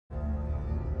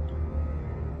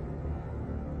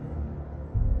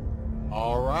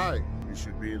Alright, we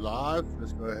should be live.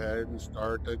 Let's go ahead and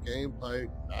start the gameplay.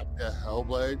 Back to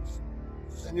HellBlade's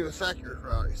Senua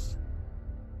Sacrifice.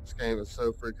 This game is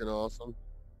so freaking awesome.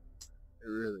 It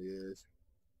really is.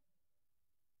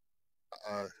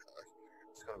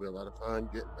 It's going to be a lot of fun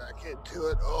getting back into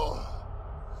it. Oh,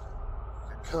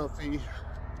 get comfy.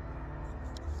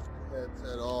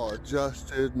 Headset all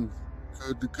adjusted and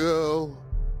good to go.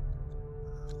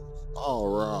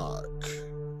 Alright.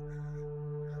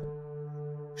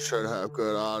 Should have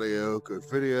good audio, good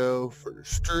video for the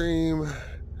stream.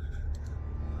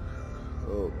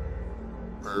 Oh,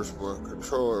 where's my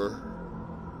controller?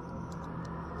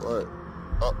 What?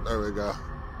 Oh, there we go.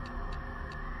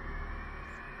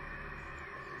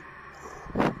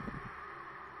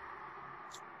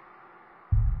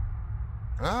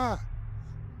 Ah,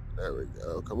 there we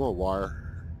go. Come on,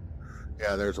 wire.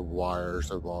 Yeah, there's a wire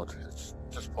involved. It's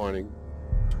just pointing.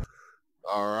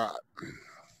 All right.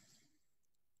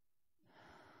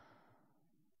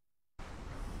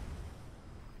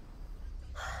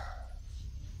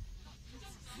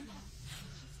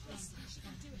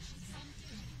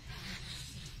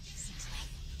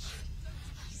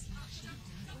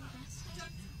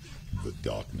 The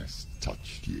darkness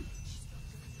touched you.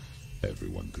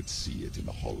 Everyone could see it in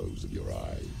the hollows of your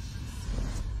eyes.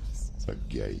 A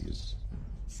gaze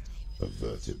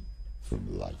averted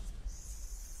from life.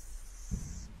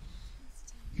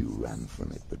 You ran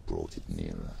from it but brought it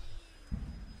nearer.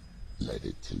 Led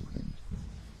it to him.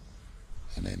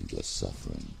 An endless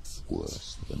suffering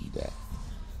worse than death.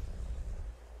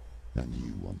 And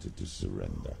you wanted to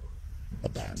surrender.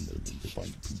 Abandon and to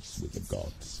find peace with the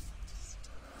gods.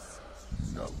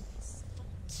 No.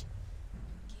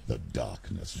 The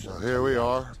darkness. So here we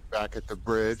are, back at the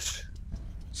bridge.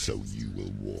 So you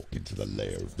will walk into the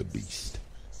lair of the beast.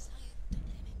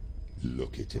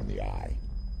 Look it in the eye,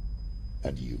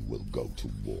 and you will go to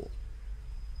war.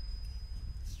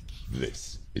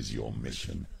 This is your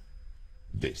mission.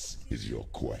 This is your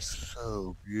quest.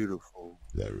 So beautiful.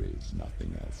 There is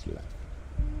nothing else left.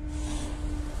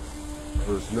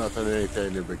 There was nothing,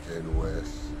 anything to begin with.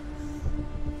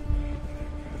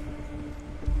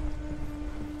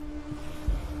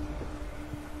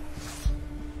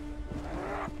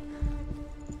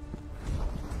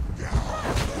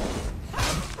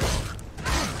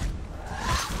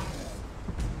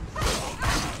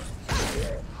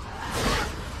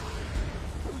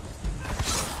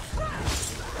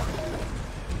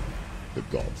 The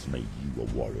gods made you a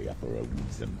warrior for a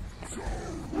reason.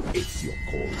 It's your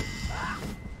calling.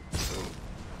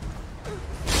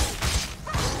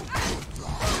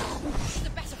 She's a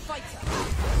better fighter.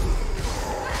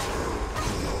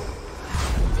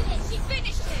 She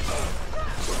finished him.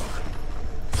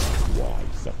 Why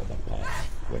suffer the past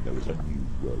when there is a new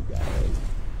road ahead?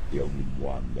 The only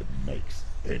one that makes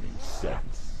any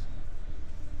sense.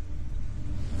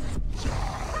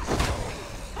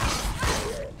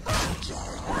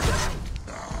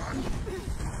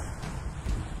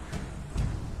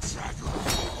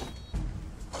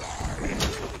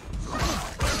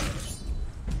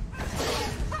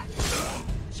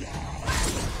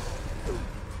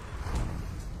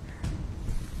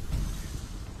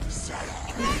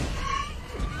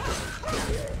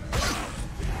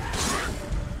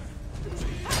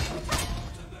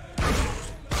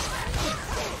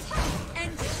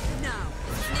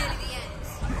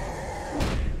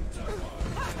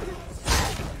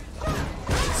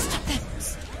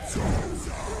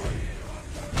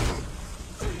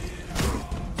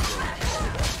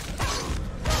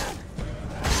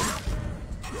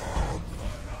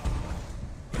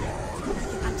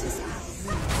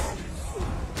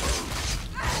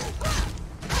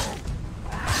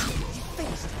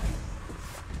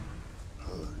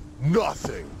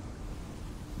 Nothing.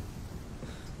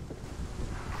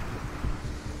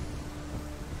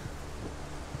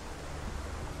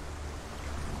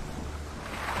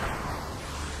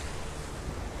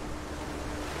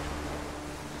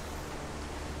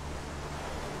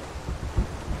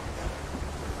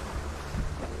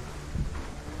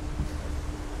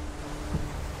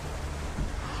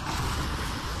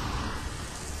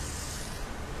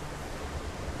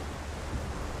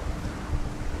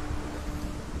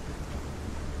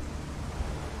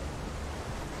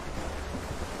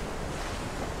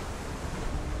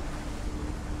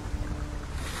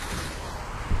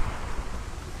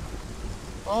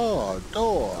 Oh, a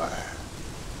door.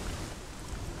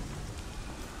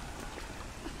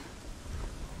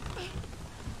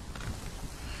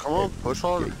 Come on, push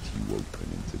on. Gate you open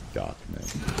into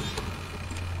darkness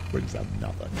brings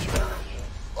another challenge.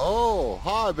 Oh,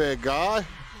 hi, big guy.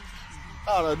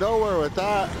 Out of nowhere with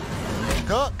that.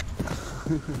 Duck.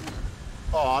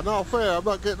 Oh, not fair. I'm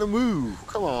not getting a move.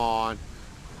 Come on.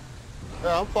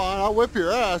 Yeah, I'm fine. I'll whip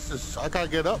your ass. Just, I gotta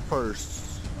get up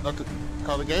first. Not to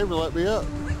call the game to let me up.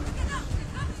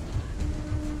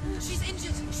 She's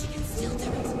injured. She can still do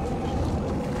it.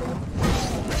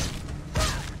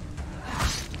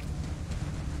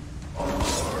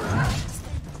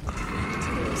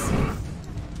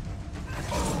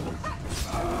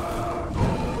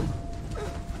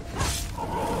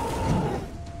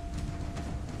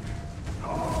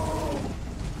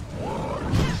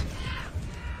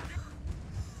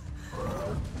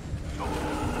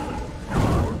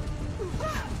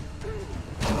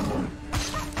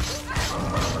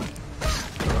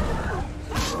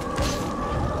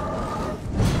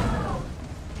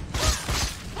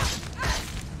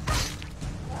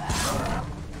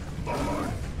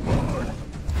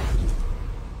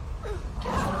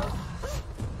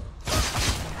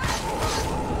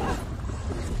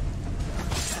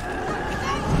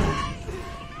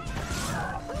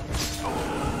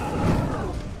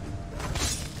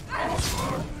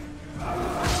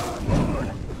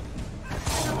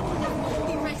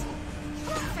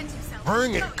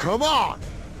 Bring it, come on!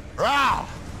 Wow!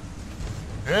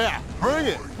 Yeah, bring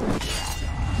it!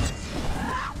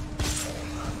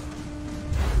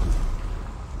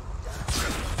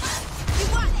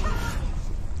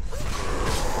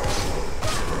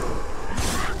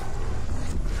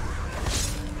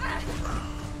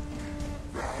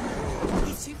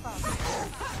 He's too fast.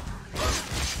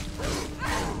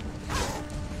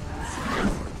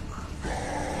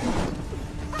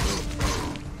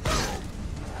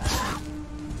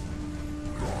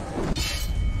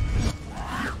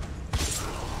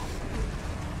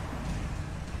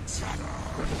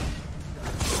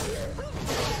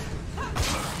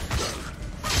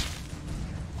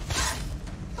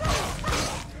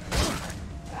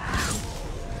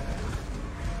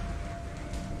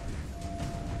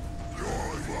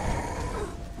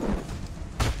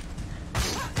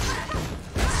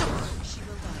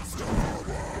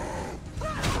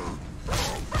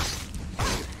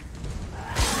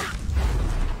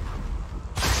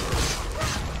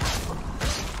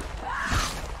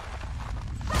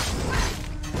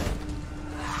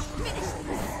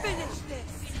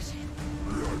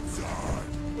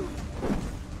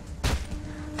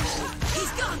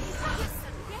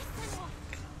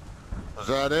 Is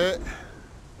that it?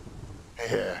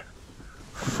 Yeah.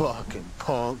 Fucking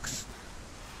punks.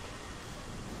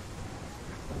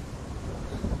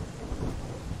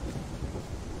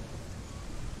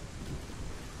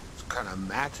 There's kind of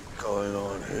magic going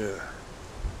on here.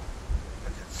 I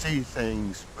can see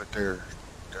things, but they're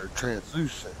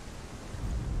translucent.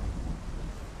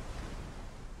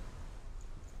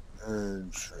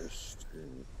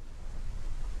 Interesting.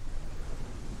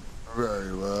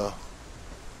 Very well.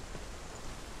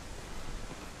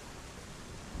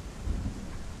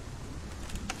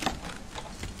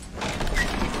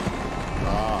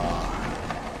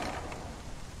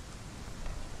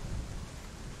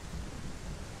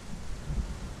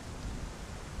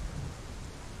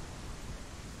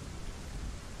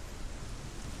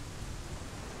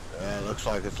 Looks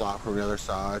like it's locked from the other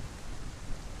side.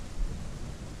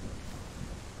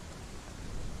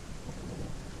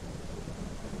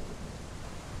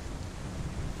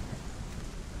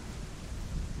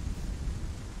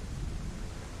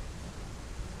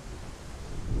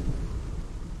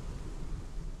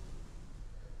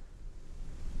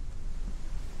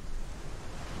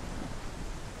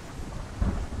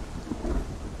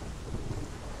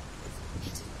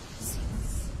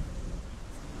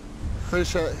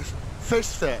 Fish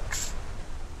sticks.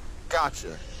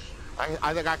 Gotcha.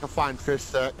 I think I can find fish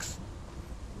sticks.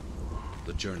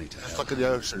 The journey to Just look at the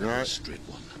ocean, right? A straight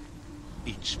one.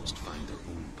 Each must find their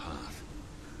own path.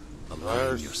 Align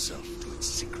There's yourself to its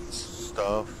secrets.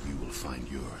 Stuff. You will find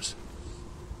yours.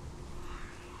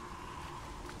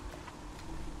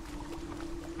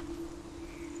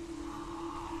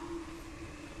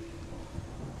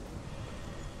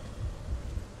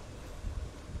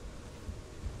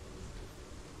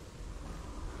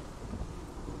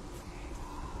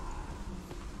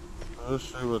 Let's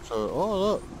see what's over. Oh,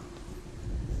 look.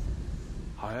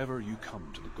 However you come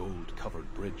to the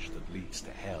gold-covered bridge that leads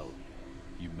to Hell,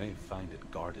 you may find it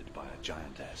guarded by a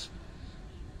giantess.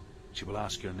 She will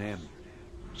ask your name.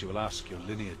 She will ask your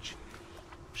lineage.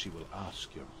 She will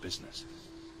ask your business.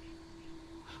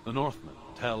 The Northmen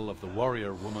tell of the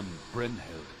warrior woman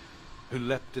Brynhild, who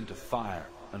leapt into fire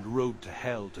and rode to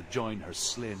Hell to join her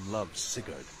slain love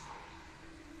Sigurd,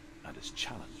 and is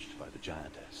challenged by the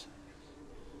giantess.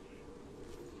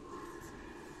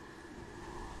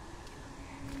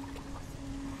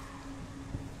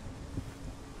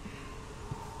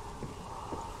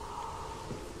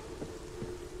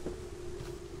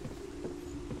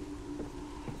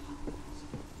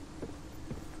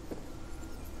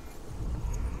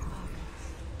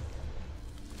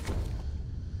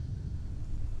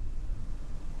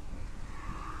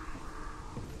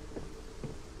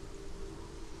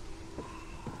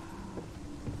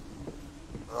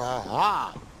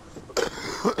 Ah!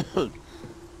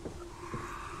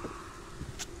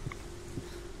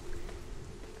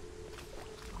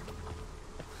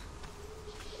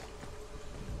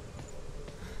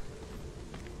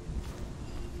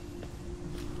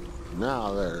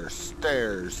 Now there's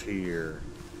stairs here.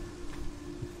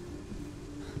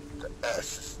 The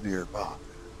S is nearby.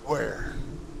 Where?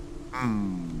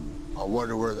 I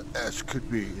wonder where the S could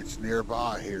be. It's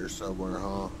nearby here somewhere,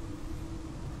 huh?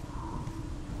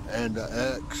 And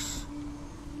the X.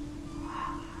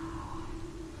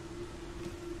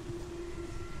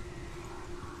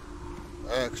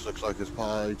 X looks like it's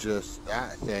probably just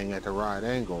that thing at the right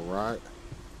angle, right?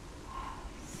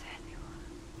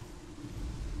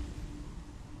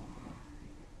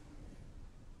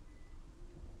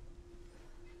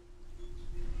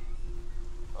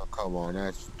 Oh, come on,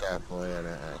 that's definitely an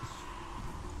X.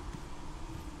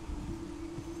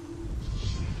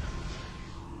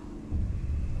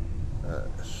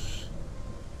 X.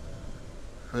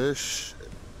 Fish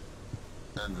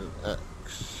and an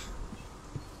X.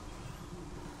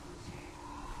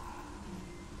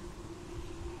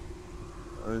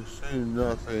 I see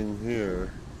nothing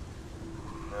here.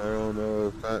 I don't know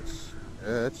if that's...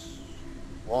 Yeah, it's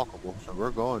walkable, so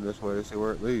we're going this way to see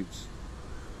where it leads.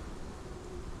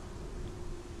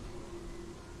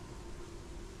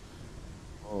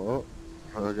 Oh,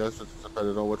 I guess it's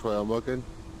depending on which way I'm looking.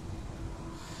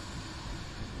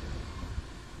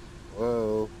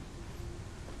 Whoa.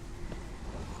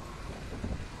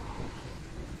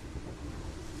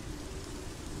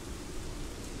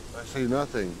 I see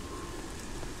nothing.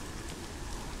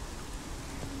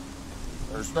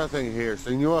 There's nothing here,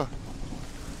 Senua.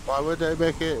 Why would they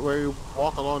make it where you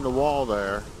walk along the wall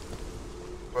there,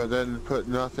 but then put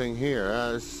nothing here?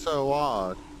 That is so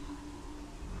odd.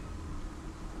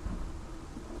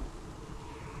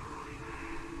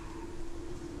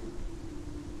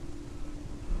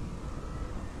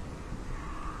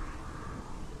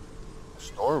 The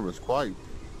storm is quite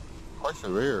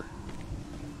severe.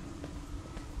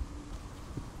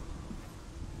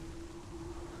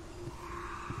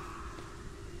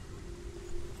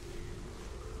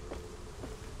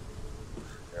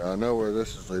 I know where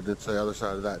this is leading. It's the other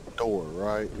side of that door,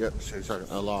 right? Yep, see if I can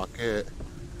unlock it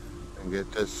and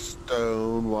get this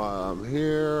stone while I'm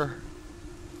here.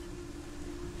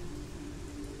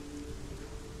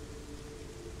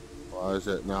 Why is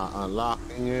it not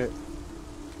unlocking it?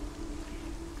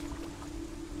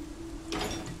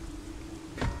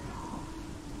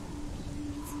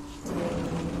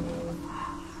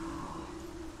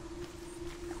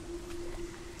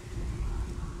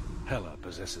 Hela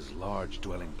possesses large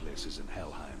dwelling places in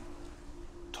Helheim.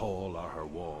 Tall are her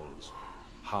walls,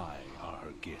 high are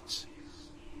her gates.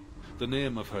 The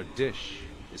name of her dish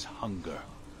is hunger.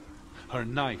 Her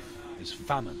knife is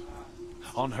famine.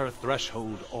 On her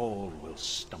threshold all will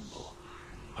stumble.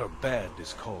 Her bed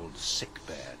is called sick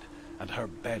bed, and her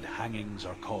bed hangings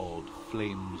are called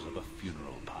flames of a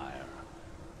funeral pyre.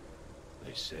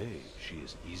 They say she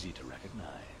is easy to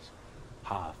recognize,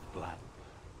 half black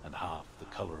and half the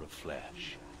color of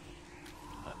flesh,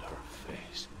 and her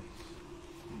face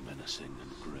menacing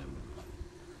and grim.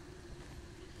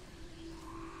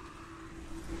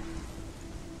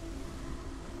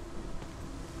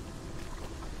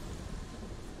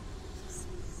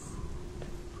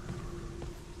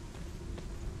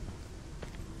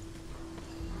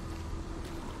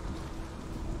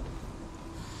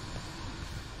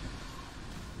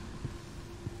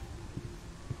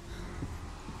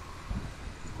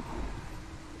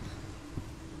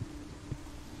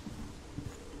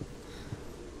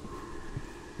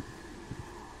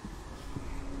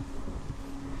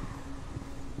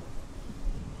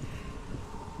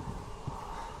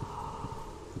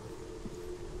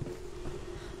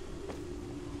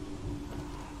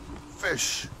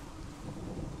 Fish.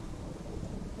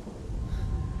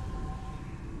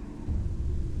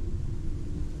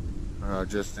 I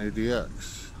just need the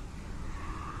X.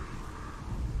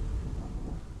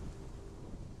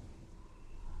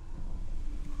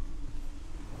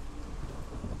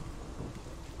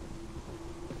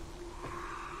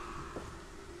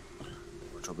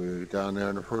 Which will be down there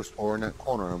in the first floor in that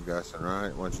corner, I'm guessing,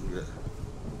 right? Once you get...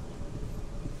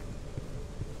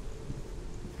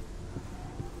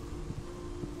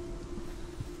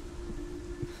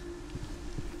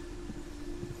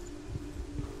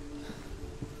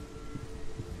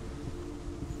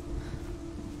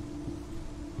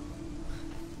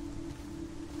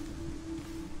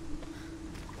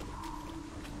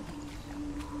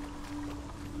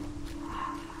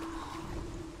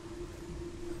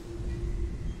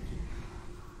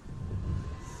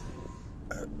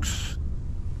 X.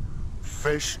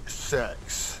 Fish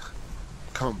sex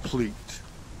complete.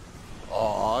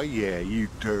 Aw, yeah, you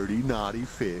dirty, naughty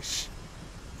fish.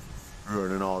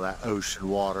 Ruining all that ocean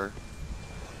water.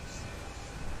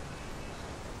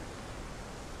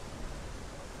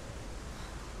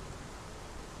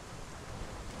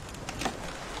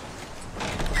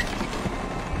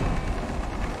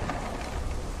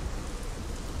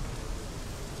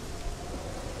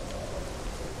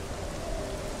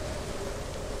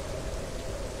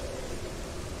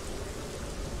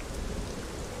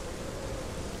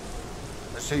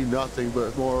 I see nothing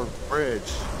but more bridge,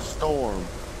 storm.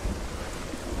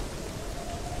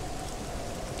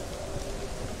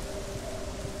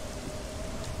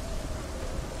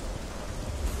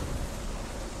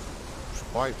 It's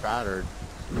quite battered.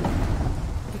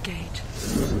 The gate.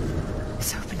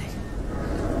 It's opening.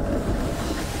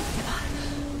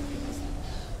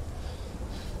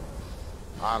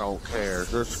 I don't care.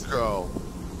 Let's go.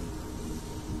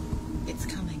 It's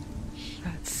coming.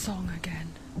 That song again.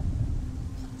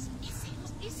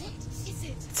 Is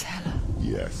it? It's Hela.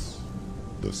 Yes,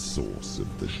 the source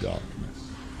of the darkness.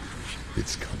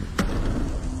 It's coming.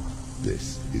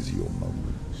 This is your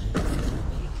moment.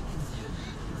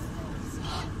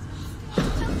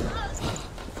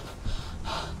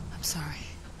 I'm sorry.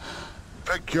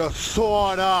 Pick your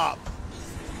sword up.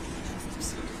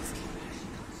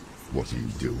 What are you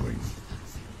doing?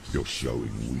 You're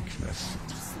showing weakness.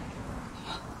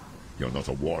 You're not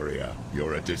a warrior.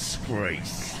 You're a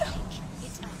disgrace.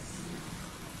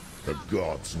 The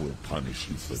gods will punish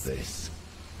you for this.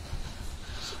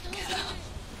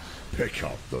 Pick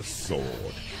up the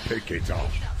sword. Pick it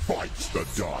up. Fight the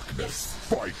darkness.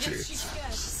 Fight it.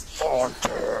 Fight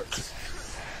it.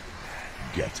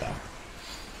 Get up.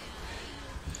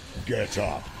 Get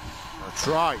up. That's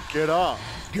right. Get up.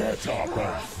 Get up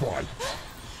and fight.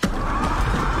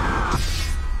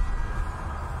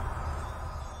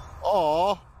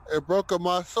 Aw, it broke up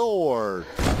my sword.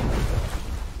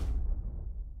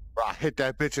 I hit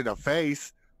that bitch in the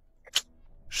face.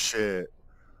 Shit.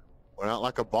 Went out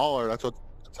like a baller.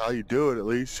 That's how you do it, at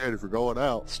least. Shit, if you're going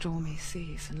out. Stormy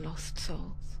seas and lost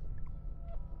souls.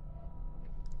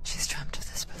 She's dreamt of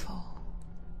this before.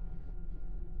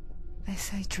 They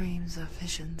say dreams are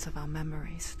visions of our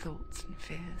memories, thoughts and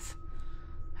fears,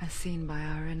 as seen by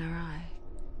our inner eye.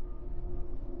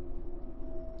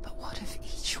 But what if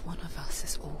each one of us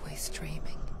is always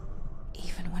dreaming,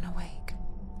 even when awake,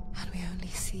 and we only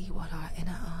see what our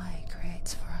inner eye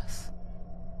creates for us?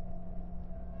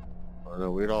 I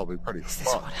know we'd all be pretty Is this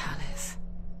fucked. what hell is?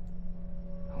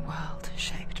 A world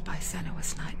shaped by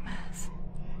Senua's nightmares.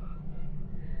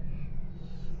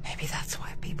 Maybe that's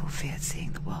why people feared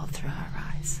seeing the world through her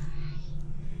eyes.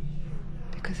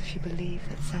 Because if you believe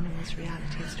that Senua's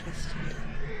reality is twisted,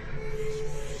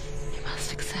 you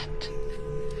must accept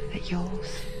that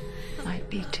yours might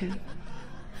be too.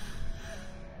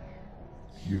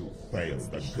 You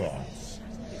failed the gods.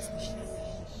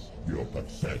 You're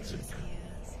pathetic.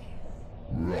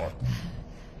 Rotten.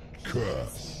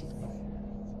 Cursed.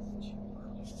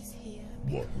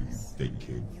 What were you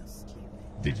thinking?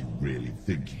 Did you really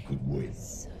think you could win?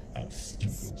 How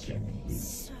stupid can you be?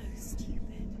 So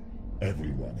stupid.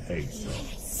 Everyone hates her.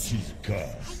 She's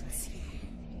cursed.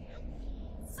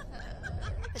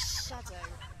 The shadow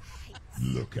hates.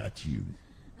 Look at you.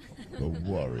 A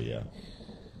warrior.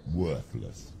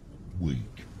 Worthless.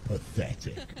 Weak.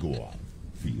 Pathetic. Go on.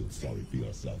 Feel sorry for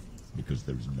yourself, because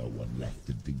there is no one left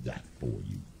to do that for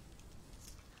you.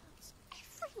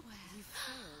 Everywhere. You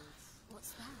failed.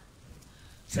 What's that?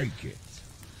 Take it.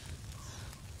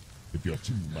 If you're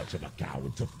too much of a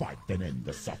coward to fight, then end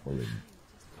the suffering.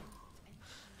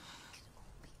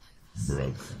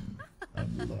 Broken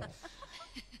and lost.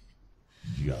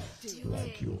 Just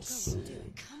like your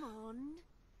sword. Come on.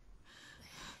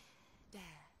 There.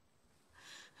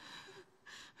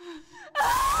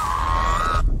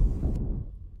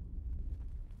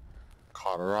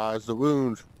 Cauterize the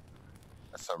wound.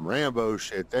 That's some Rambo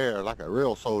shit there, like a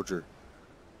real soldier.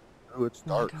 Ooh, it's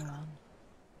Why dark. go on?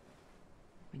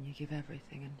 When you give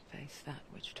everything and face that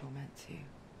which torments you,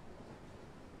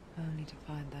 only to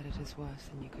find that it is worse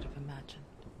than you could have imagined.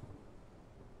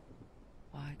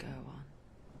 Why go on?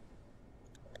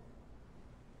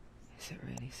 Is it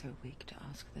really so weak to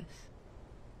ask this?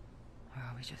 Or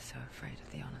are we just so afraid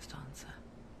of the honest answer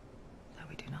that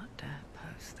we do not dare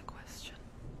pose the question?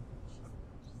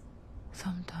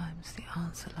 Sometimes the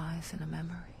answer lies in a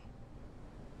memory,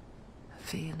 a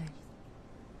feeling,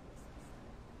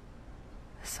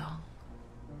 a song.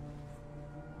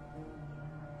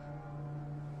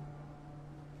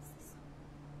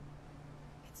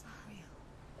 It's not real.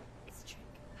 It's a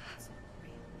trick. It's not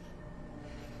real.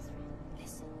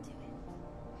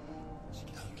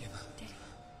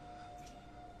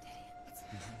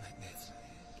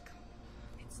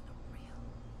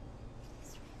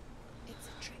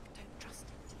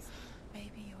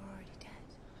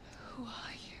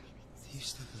 You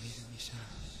still believe in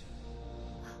yourself?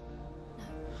 No,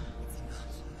 it's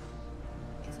not.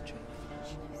 It's a trick.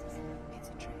 She knows it's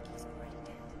a trick. He's already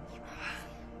dead. He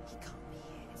can't be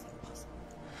here. It's impossible.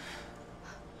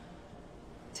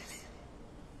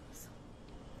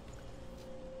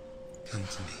 Come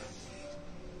to me.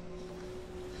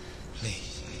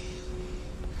 Please.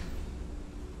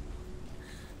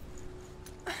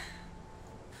 The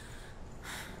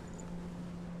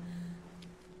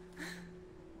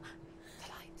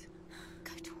light.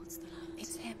 Go towards the light.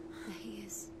 It's him. There he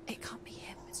is. It can't be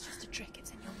him. It's just a trick.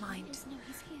 It's in your mind. No,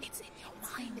 he's here. It's in your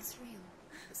mind. It's real.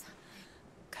 What's happening?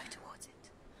 Go towards it.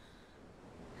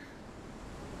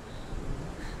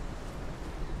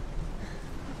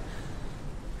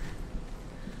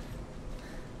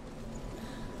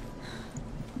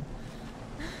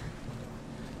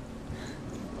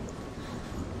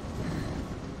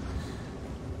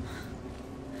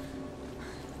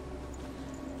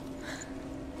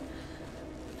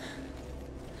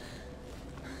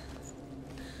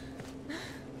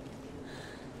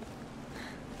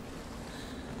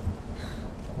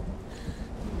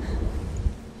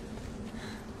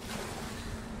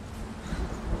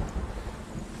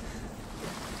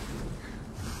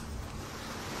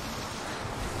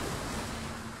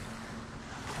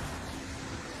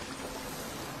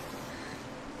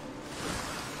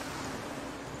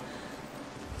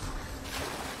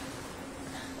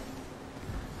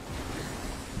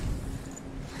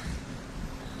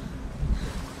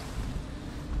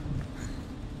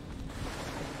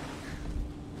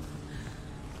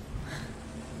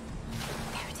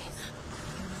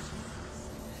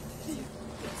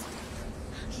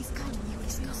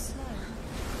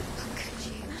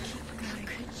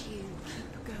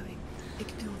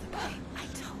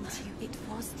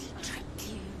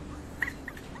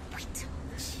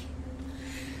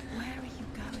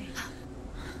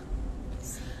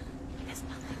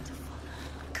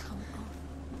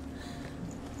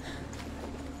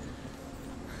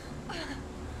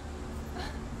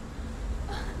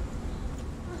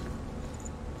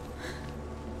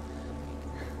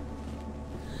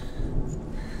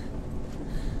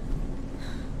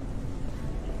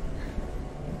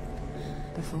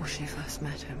 Before she first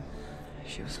met him,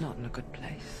 she was not in a good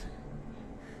place.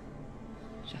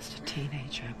 Just a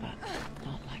teenager, but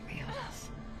not like the others.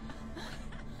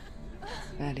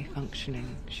 Barely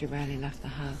functioning, she rarely left the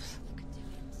house.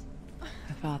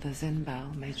 Her father's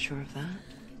in-bell made sure of that.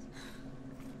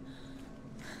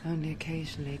 Only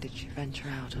occasionally did she venture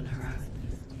out on her own,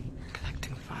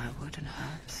 collecting firewood and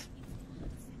herbs.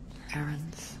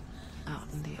 Errands out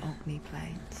in the Orkney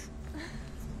Plains.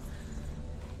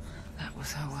 That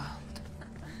was her world.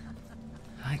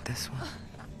 Like this one.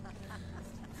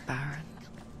 Barren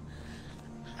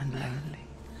and lonely.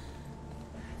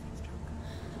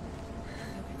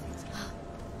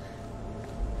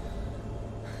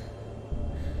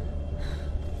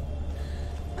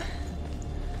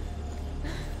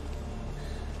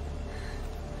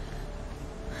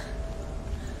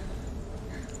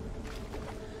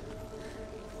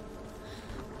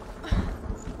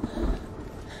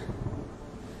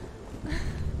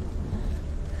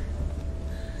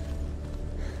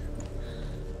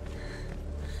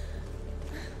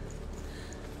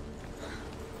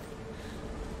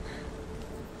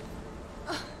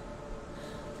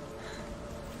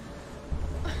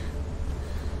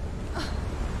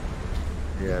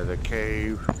 Yeah, the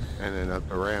cave and then up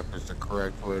the ramp is the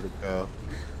correct way to go.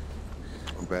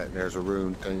 I bet there's a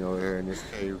rune thing over here in this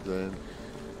cave then.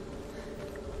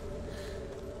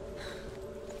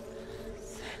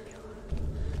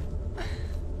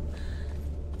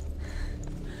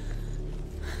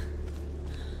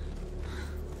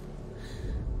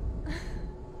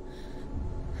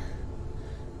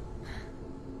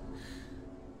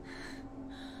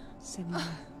 Senua,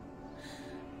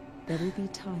 there will be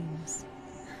times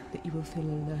that you will feel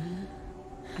alone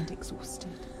and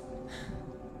exhausted,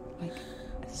 like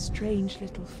a strange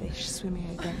little fish swimming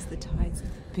against the tides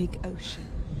of the big ocean.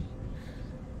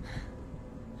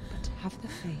 But have the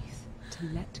faith to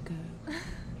let go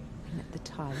and let the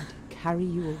tide carry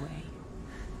you away.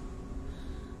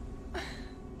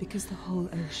 Because the whole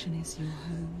ocean is your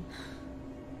home.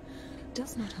 It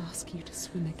does not ask you to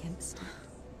swim against it.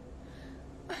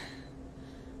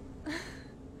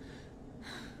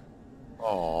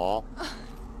 Aww.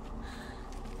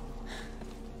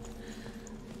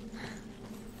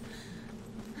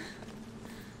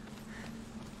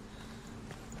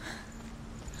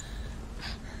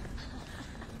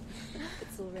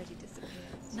 It's already disappeared.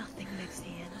 Nothing lives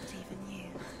here, not even you.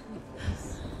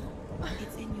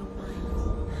 It's in your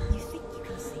mind. You think you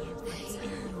can see it, but it's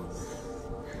in yours.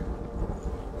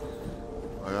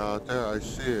 Way out there, I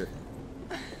see it.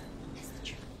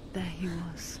 There he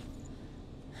was.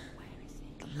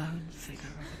 The lone figure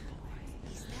of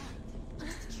a boy.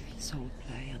 Sword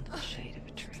play under the shade of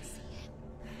a tree.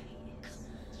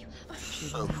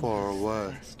 So far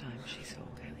away. First time she saw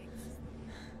him.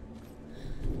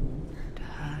 To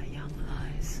her young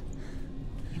eyes,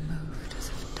 he moved as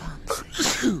if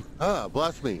dancing. Ah,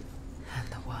 bless me. And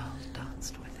the world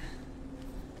danced with him.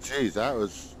 Jeez, that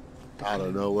was out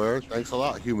of nowhere. Thanks a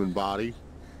lot, human body.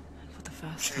 And for the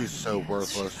first She's so time in years,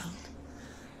 worthless.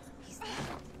 she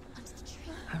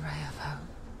felt a ray of hope.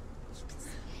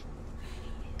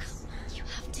 You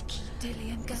have to keep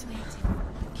Dillian going.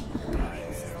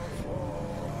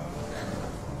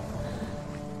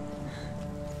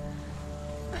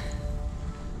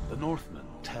 The Northmen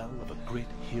tell of a great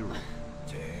hero.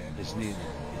 His name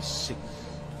is Sigmund.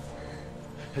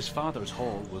 His father's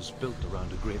hall was built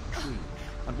around a great tree,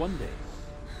 and one day,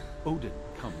 Odin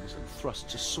comes and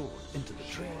thrusts a sword into the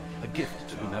tree, a gift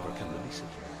to whomever can release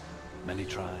it. Many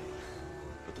try,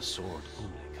 but the sword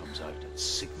only comes out at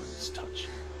Sigmund's touch.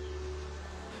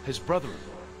 His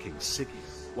brother-in-law, King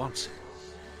Siggeir, wants it,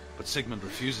 but Sigmund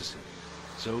refuses it,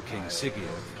 so King Siggeir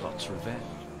plots revenge.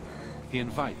 He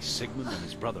invites Sigmund and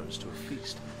his brothers to a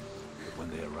feast, but when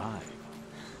they arrive,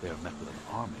 they are met with an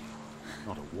army,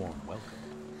 not a warm welcome.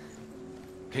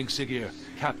 King Siggeir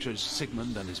captures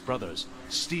Sigmund and his brothers,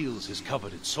 steals his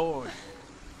coveted sword,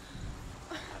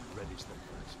 and readies them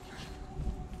for execution.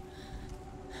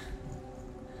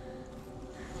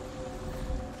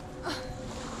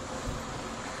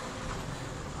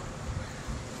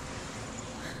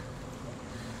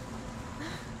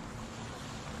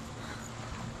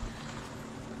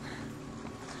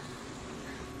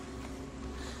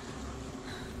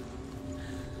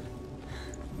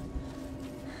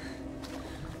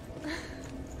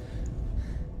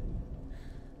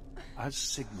 As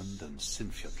Sigmund and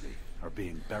Sinfjotli are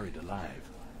being buried alive,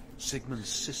 Sigmund's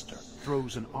sister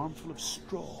throws an armful of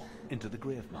straw into the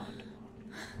grave mound.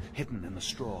 Hidden in the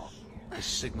straw is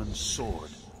Sigmund's sword,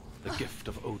 the gift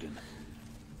of Odin.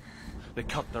 They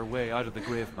cut their way out of the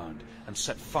grave mound and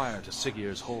set fire to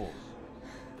Siggeir's hall.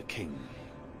 The king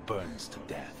burns to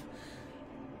death.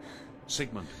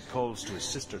 Sigmund calls to his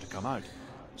sister to come out,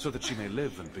 so that she may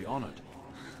live and be honored.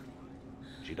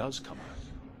 She does come out,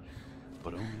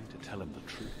 but only to tell him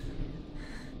the truth.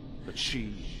 That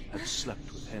she had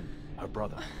slept with him, her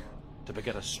brother, to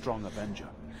beget a strong avenger.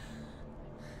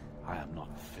 I am not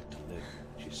fit to live,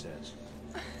 she says,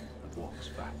 and walks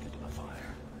back into the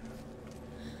fire.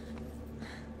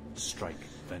 Strike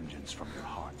vengeance from your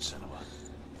heart, Senua,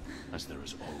 as there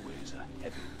is always a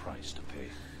heavy price to pay.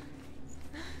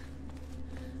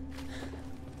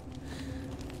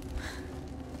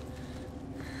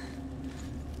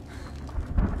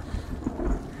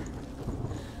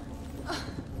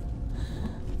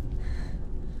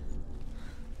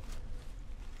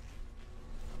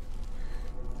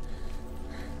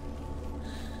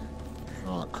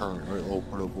 Not currently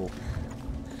openable.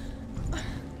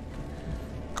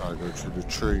 Gotta go to the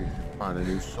tree, find a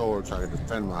new sword so I can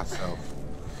defend myself.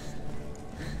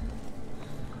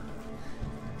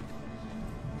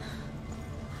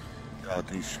 Got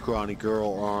these scrawny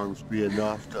girl arms be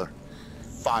enough to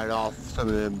fight off some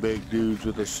of them big dudes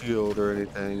with a shield or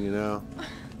anything, you know?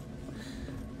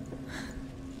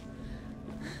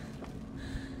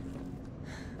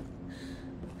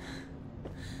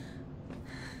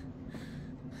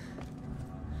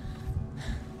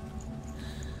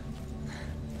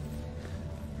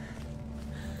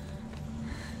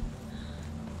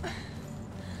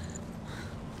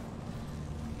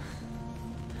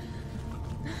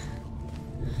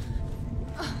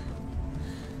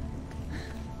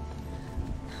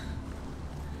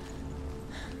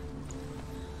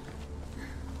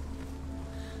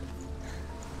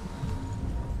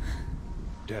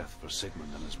 Death for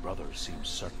Sigmund and his brothers seems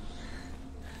certain.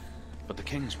 But the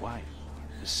king's wife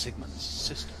is Sigmund's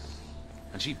sister,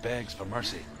 and she begs for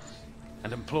mercy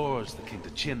and implores the king to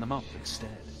chain them up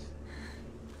instead.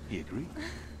 He agrees.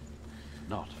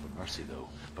 Not for mercy, though,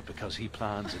 but because he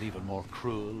plans an even more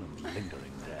cruel and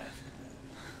lingering death.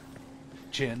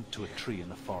 Chained to a tree in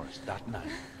the forest that night,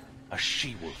 a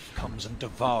she-wolf comes and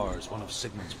devours one of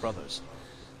Sigmund's brothers.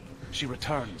 She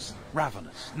returns,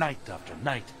 ravenous, night after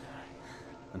night,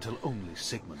 until only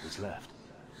Sigmund is left.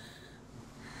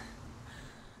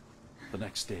 The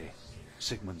next day,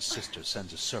 Sigmund's sister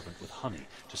sends a servant with honey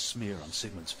to smear on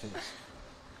Sigmund's face.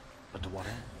 But to what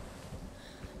end?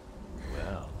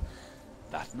 Well,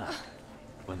 that night,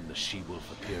 when the she-wolf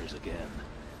appears again,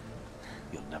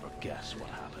 you'll never guess what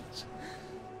happens.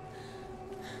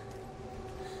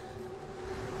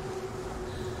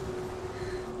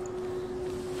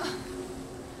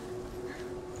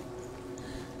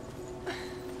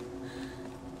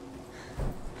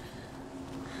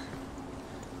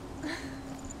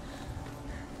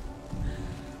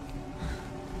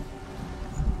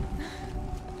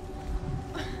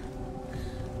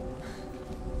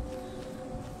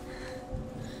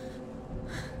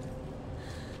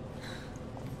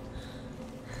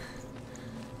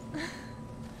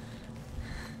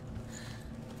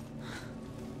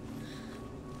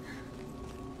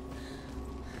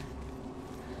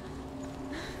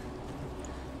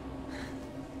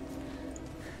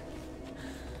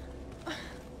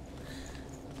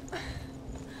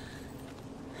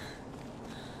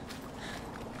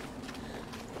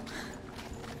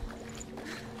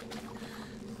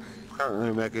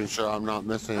 currently making sure I'm not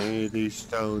missing any of these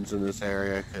stones in this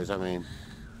area, because, I mean,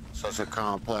 such a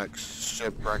complex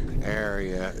shipwrecked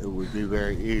area, it would be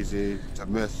very easy to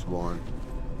miss one.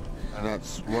 And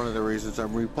that's one of the reasons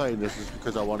I'm replaying this, is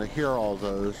because I want to hear all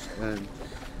those and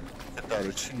get that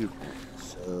achievement.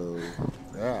 So,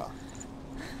 yeah.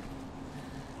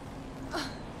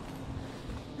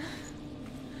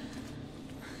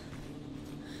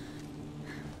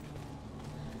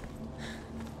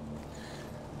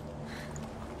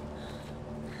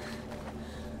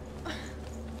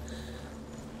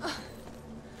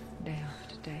 Day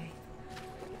after day,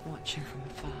 watching from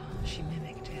afar, she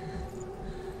mimicked him,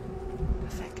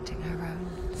 perfecting her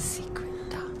own secret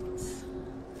dance,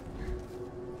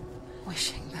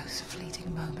 wishing those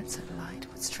fleeting moments of light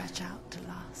would stretch out to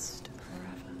last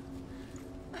forever.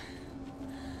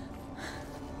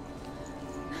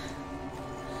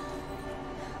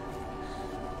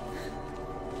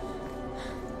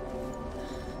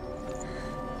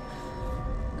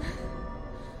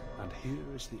 And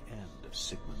here is the end of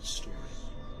Sigmund's story.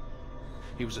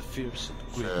 He was a fierce and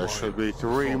great There warrior should be who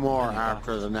 3 fought more many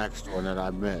after battles. the next one that I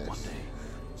One missed. day,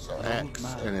 So an old X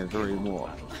man and then 3 came onto the more.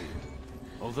 battlefield.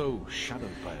 Although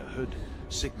shadowed by a hood,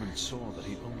 Sigmund saw that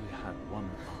he only had one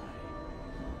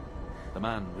eye. The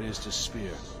man raised his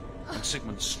spear, and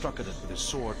Sigmund struck at it with his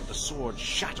sword, but the sword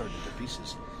shattered into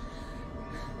pieces.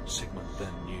 Sigmund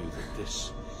then knew that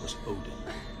this was Odin,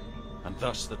 and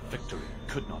thus that victory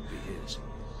could not be his.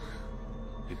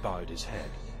 He bowed his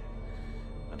head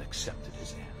and accepted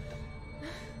his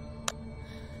end.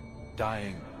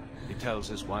 Dying, he tells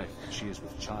his wife that she is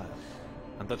with child,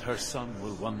 and that her son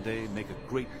will one day make a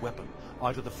great weapon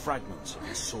out of the fragments of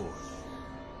his sword.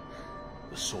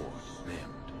 The sword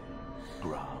named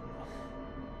Gram.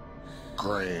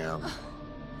 Graham.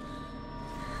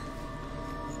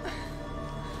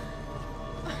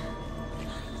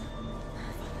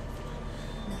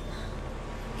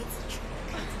 It's a trick.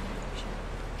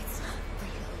 It's not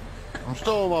real. I'm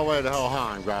still on my way to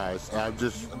Helheim, guys. I'm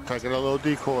taking a little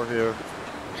detour here.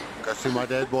 Go see my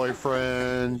dead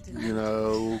boyfriend, you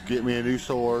know, get me a new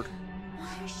sword.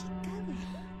 Where is she going?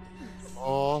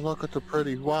 Oh, look at the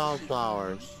pretty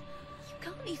wildflowers. You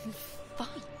can't even fight.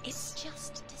 It's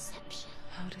just deception.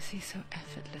 How does he so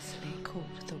effortlessly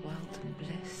court the wealth and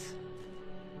bliss?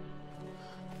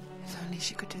 If only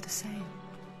she could do the same.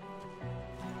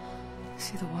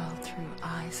 See the world through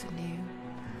eyes anew,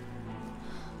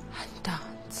 and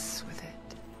dance with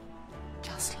it,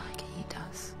 just like he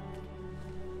does.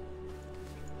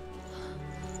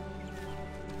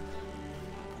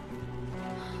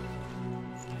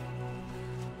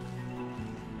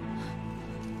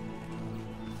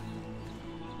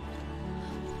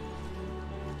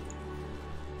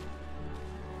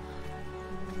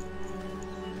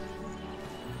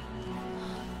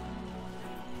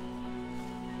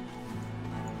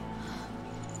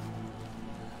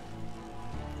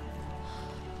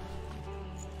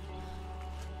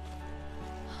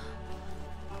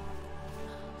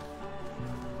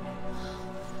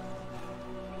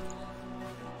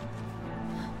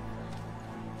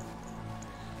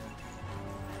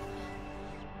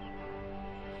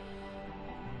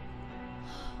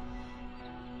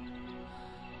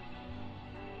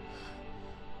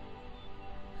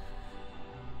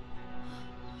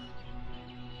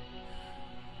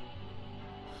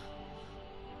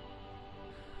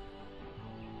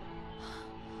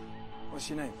 What's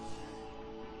your name?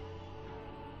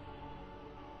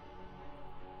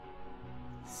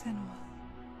 Senua.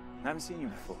 I haven't seen you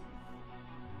before.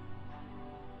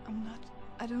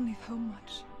 I don't leave home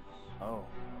much. Oh,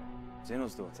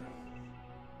 Zeno's daughter.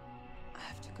 I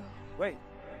have to go. Wait.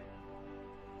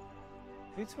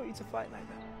 Who taught you to fight like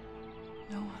that?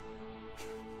 No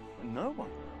one. No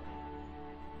one?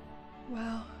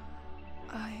 Well,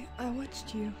 I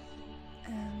watched you,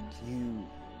 and You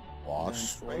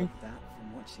Watch learned all me? of that from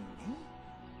watching me?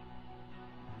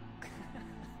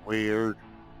 Weird.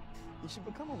 You should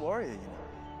become a warrior, you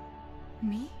know.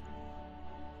 me?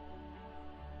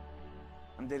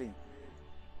 I'm Dillian.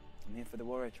 I'm here for the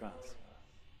warrior trials.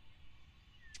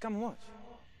 Just come and watch.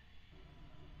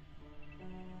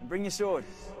 And bring your sword.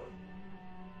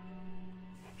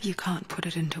 You can't put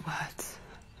it into words.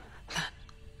 That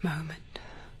moment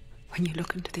when you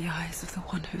look into the eyes of the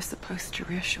one who is supposed to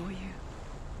reassure you,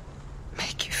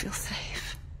 make you feel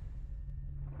safe.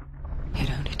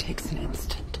 It only takes an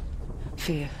instant.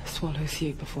 Fear swallows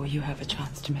you before you have a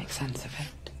chance to make sense of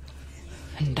it.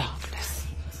 And darkness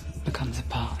becomes a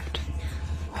part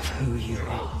of who you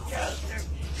are.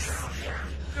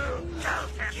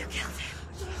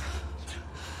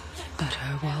 But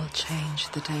her world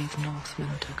changed the day the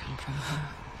Northmen took him from her.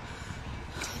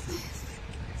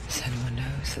 Senua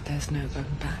knows that there's no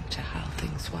going back to how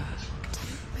things were.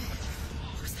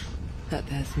 That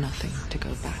there's nothing to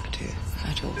go back to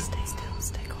at all. Stay still,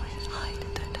 stay quiet, hide,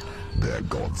 don't tell her. Their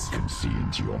gods can see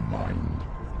into your mind.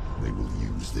 They will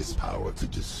use this power to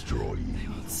destroy you. They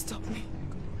won't stop me.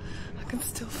 I can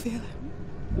still feel him.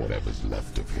 Whatever's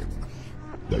left of him,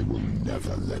 they will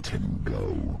never let him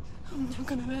go. I'm not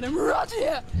gonna let him rot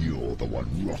here. You're the one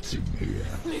rotting here.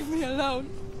 Leave me alone.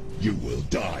 You will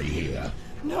die here.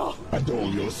 No. And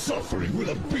all your suffering will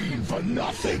have been for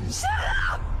nothing. Shut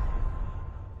up!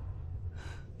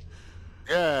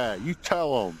 Yeah, you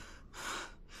tell him.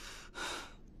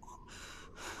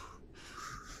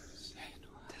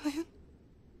 Dillian?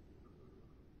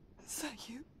 Is that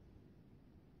you?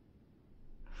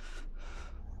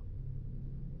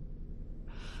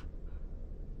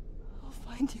 I'll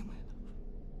find you, my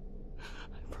love.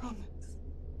 I promise.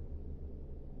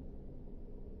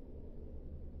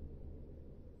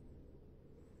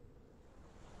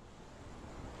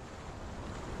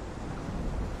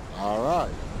 All right.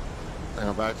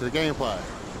 Now back to the gameplay.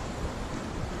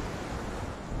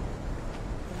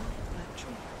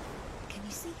 Can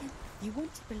you see him? You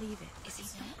want to believe it. Is he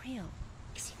not real?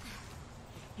 Is he there?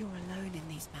 You're alone in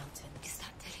these mountains. Is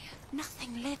that Dillian?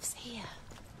 Nothing lives here.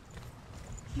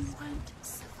 You won't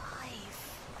survive.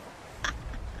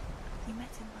 You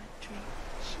met him by the tree.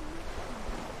 She met him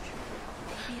by the tree.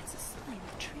 Maybe it's a sign,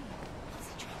 a tree. What's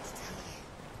he trying to tell you?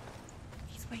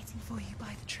 He's waiting for you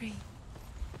by the tree.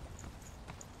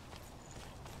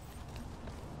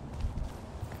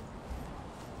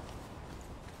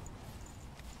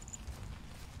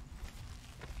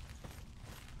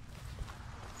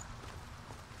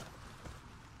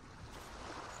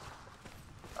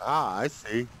 Ah, I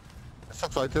see. This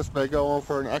looks like this may go on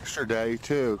for an extra day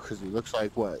too, because it looks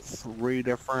like what, 3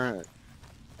 different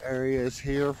areas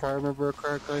here, if I remember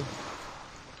correctly.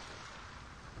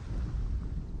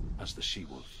 As the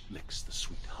she-wolf licks the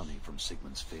sweet honey from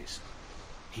Sigmund's face,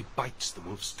 he bites the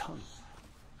wolf's tongue.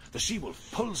 The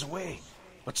she-wolf pulls away,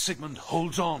 but Sigmund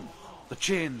holds on. The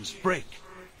chains break,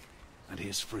 and he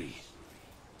is free.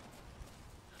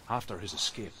 After his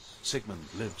escape, Sigmund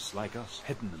lives like us,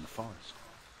 hidden in the forest.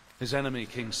 His enemy,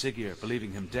 King Siggeir,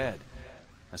 believing him dead,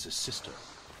 as his sister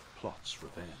plots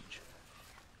revenge.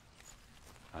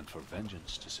 And for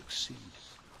vengeance to succeed,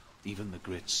 even the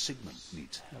great Sigmund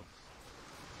needs help.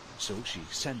 So she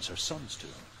sends her sons to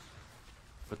him.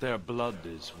 But their blood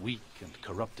is weak and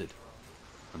corrupted,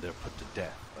 and they're put to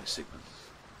death by Sigmund.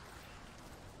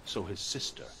 So his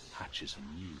sister hatches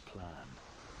a new plan,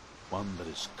 one that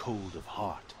is cold of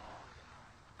heart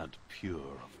and pure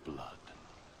of blood.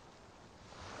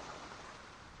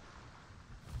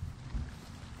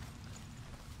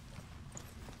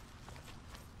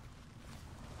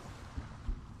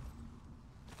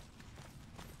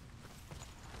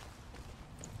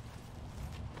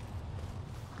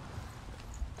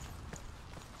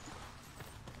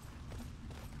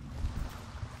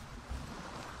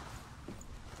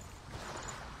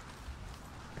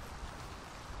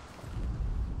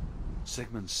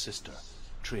 Sigmund's sister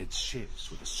trades shapes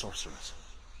with a sorceress,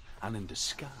 and in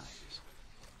disguise,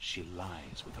 she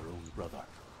lies with her own brother.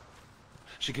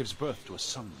 She gives birth to a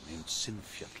son named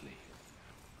Sinfjotli.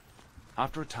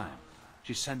 After a time,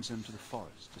 she sends him to the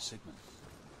forest to Sigmund.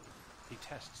 He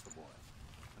tests the boy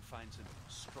and finds him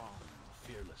strong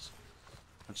and fearless,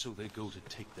 and so they go to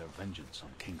take their vengeance on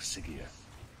King Siggeir.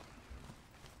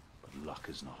 But luck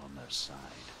is not on their side.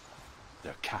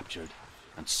 They're captured,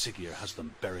 and Siggeir has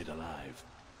them buried alive.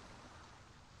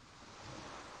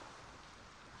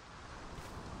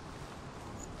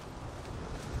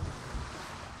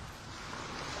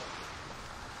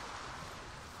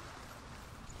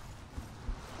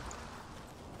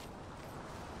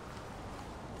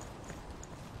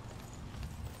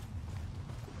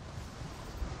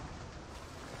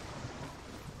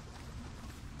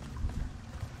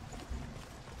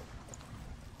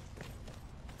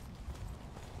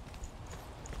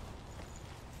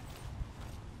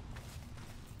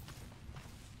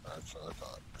 That's what I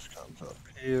thought. This comes up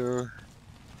here.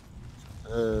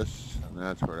 This, and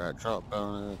that's where that drop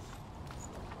down is.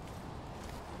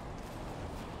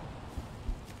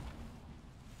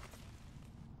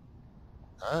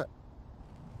 That?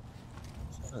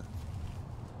 Is that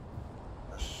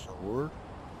a sword?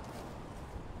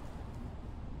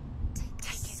 Take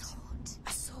it.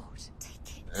 A sword.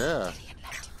 Take it. Yeah. Dillian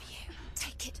left it for you.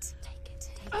 Take it. Take it.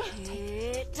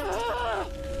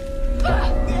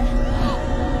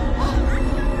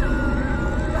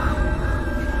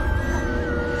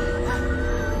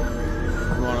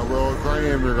 You want a Will of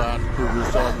Graham, you're about to prove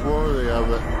yourself worthy of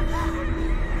it.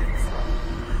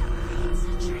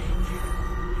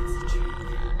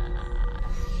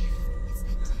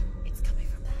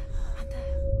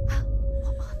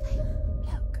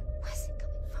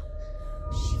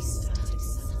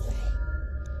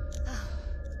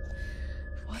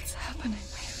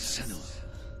 Senua.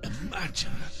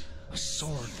 Imagine a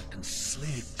sword that can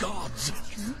slay gods.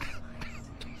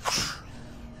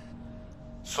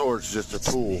 Sword's just a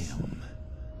tool. Its name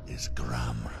is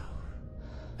Gramr.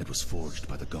 It was forged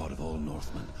by the god of all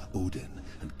Northmen, Odin,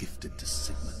 and gifted to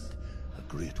Sigmund, a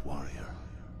great warrior.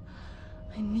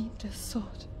 I need this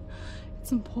sword.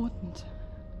 It's important.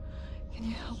 Can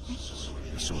you help me?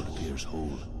 The sword appears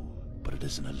whole, but it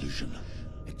is an illusion.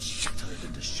 It shattered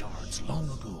into shards long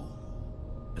ago.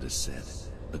 It is said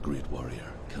the great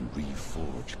warrior can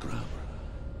reforge Gramr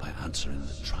by answering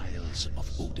the trials of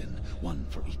Odin, one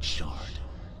for each shard.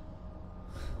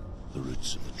 The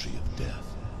roots of the Tree of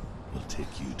Death will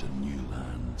take you to new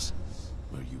lands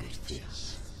where you will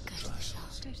face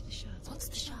trials. Go to the shard. What's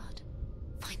the shard?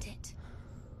 Find it.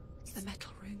 It's the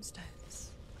metal runestones.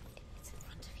 It's in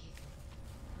front of you.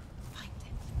 Find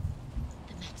it.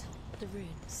 The metal, the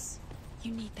runes.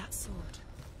 You need that sword.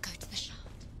 Go to the shard.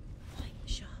 Find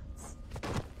the shards.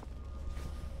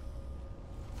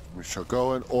 We shall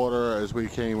go in order as we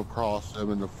came across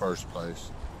them in the first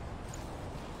place.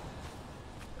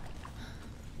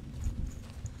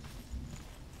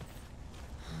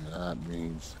 And that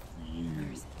means you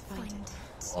Find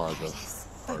it. are There the it is.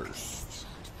 first.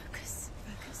 Focus.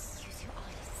 Focus. Use your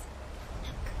eyes.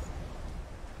 Look.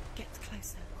 Get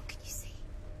closer. What can you see?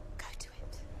 Go to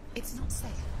it. It's not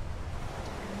safe.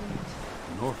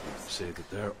 The Northmen say that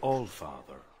their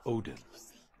Allfather, Odin,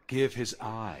 gave his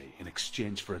eye in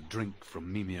exchange for a drink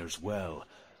from Mimir's well,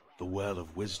 the Well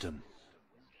of Wisdom.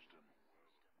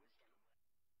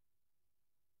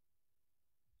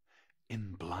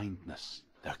 In blindness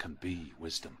there can be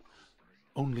wisdom.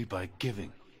 Only by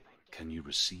giving can you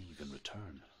receive in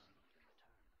return.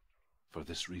 For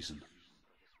this reason,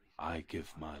 I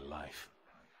give my life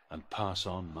and pass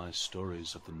on my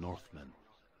stories of the Northmen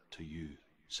to you,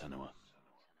 Senua.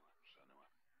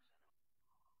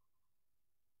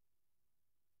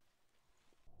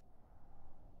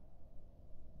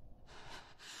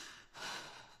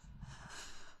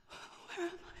 Where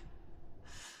am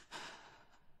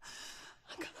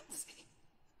I can't see.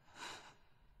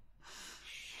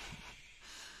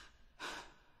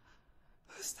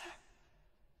 Who's there?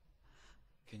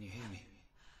 Can you hear me?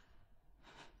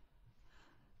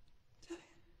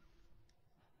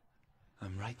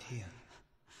 I'm right here.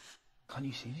 Can't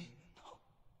you see me?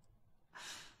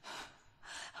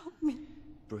 Help me.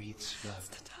 Breathe slow. It's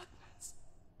the darkness.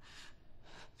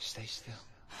 Stay still.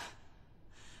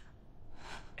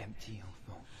 Empty your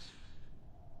thoughts.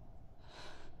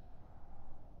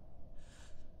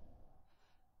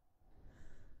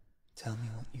 Tell me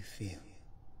what you feel.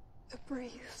 The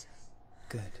breeze.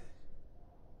 Good.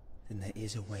 Then there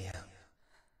is a way out.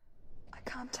 I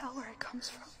can't tell where it comes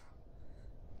from.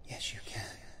 Yes, you can.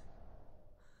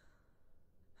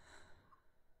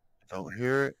 I don't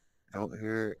hear it. I don't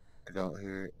hear it. I don't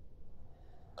hear it.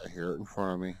 I hear it in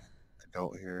front of me. I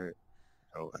don't hear it.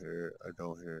 I don't hear it. I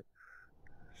don't hear it.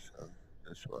 So,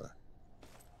 this way.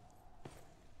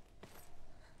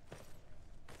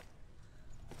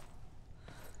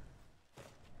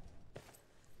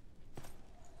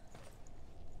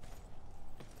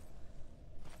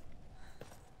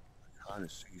 I kind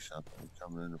of see something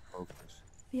coming into focus.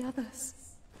 The others.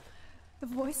 The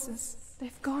voices.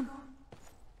 They've gone.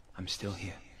 I'm still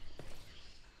here.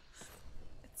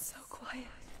 It's so quiet.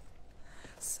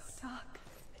 So dark.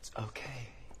 It's okay.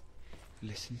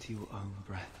 Listen to your own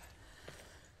breath.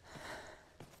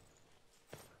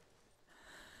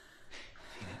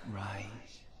 Feel it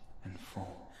rise and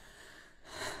fall.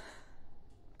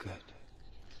 Good.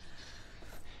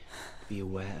 Be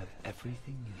aware of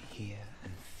everything you hear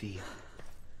and feel.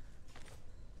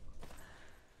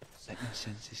 Let your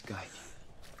senses guide you.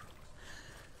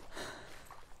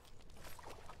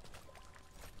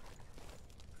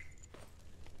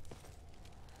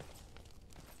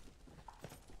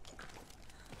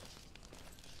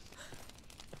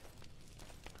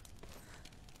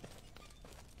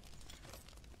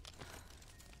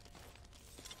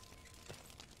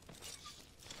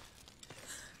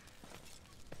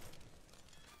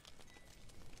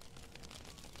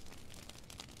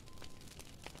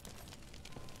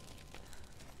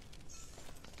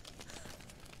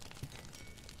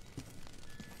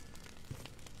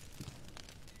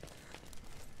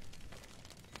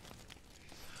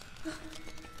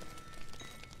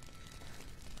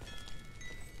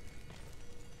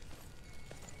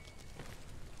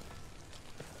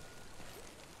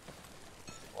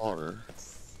 Water.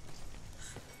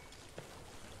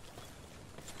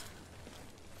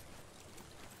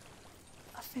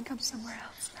 I think I'm somewhere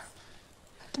else now.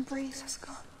 The breeze has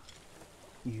gone.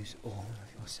 Use all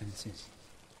of your senses.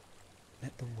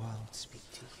 Let the world speak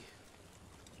to you.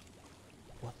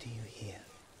 What do you hear?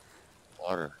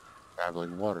 Water.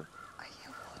 Babbling water. I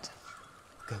hear water.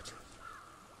 Go to it.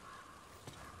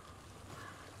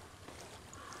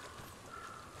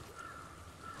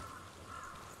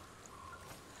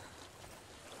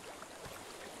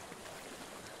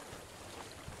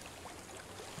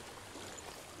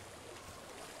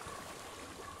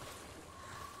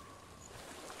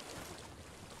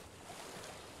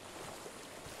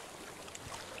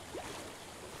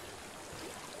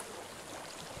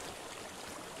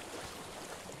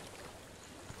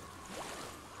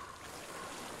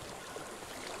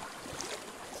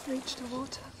 Reach the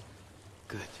water.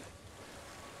 Good.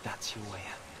 That's your way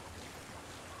out.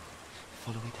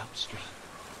 Follow it upstream.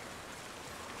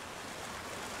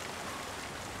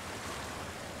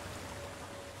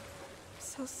 I'm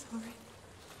so sorry.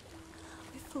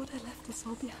 I thought I left us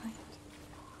all behind.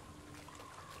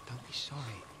 Don't be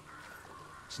sorry.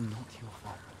 It's not your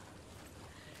fault.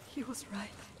 He was right.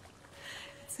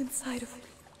 It's inside of me.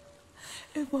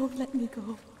 It won't let me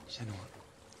go. Senua.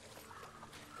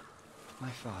 My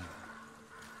father.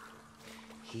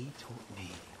 He taught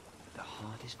me that the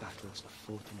hardest battles are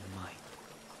fought in the mind,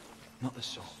 not the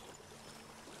soul.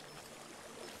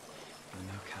 You're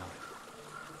no coward.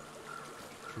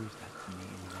 You proved that to me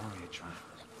in the warrior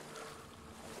trials.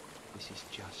 This is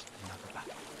just another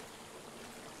battle.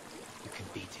 You can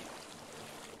beat it.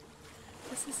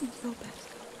 This isn't your battle.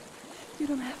 You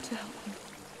don't have to help me.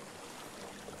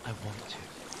 I want to.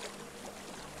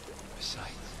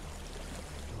 Besides,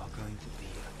 you are going to be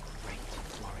a great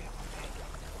warrior one day.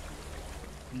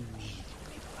 We need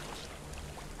people like you.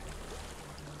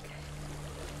 Okay.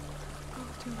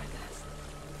 I'll do my best.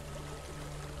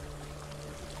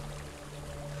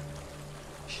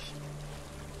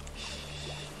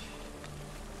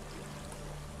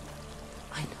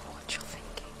 I know what you're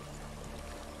thinking.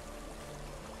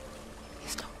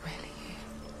 He's not really here.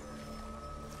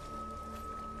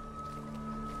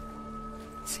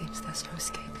 It seems there's no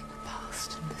escaping the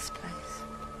past in this place.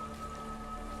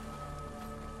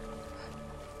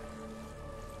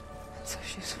 And so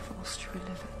she's forced to relive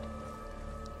it.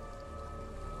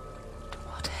 To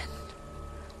what end?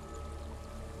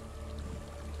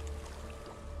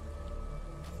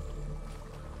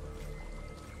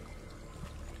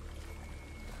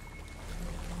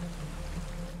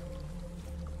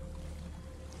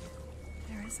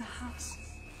 There is a house.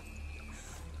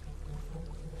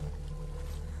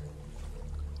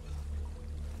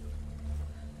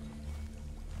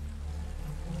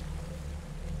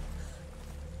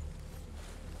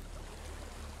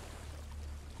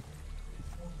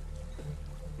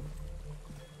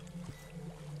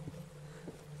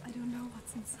 I don't know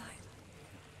what's inside.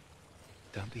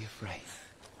 Don't be afraid.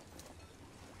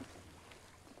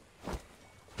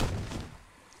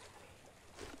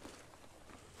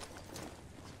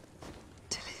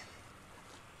 Dillian,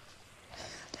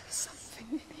 there's something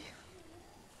in you.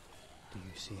 Do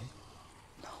you see it?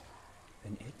 No.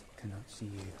 Then it cannot see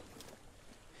you.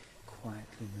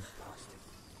 Quietly move past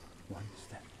it, one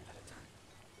step at a time.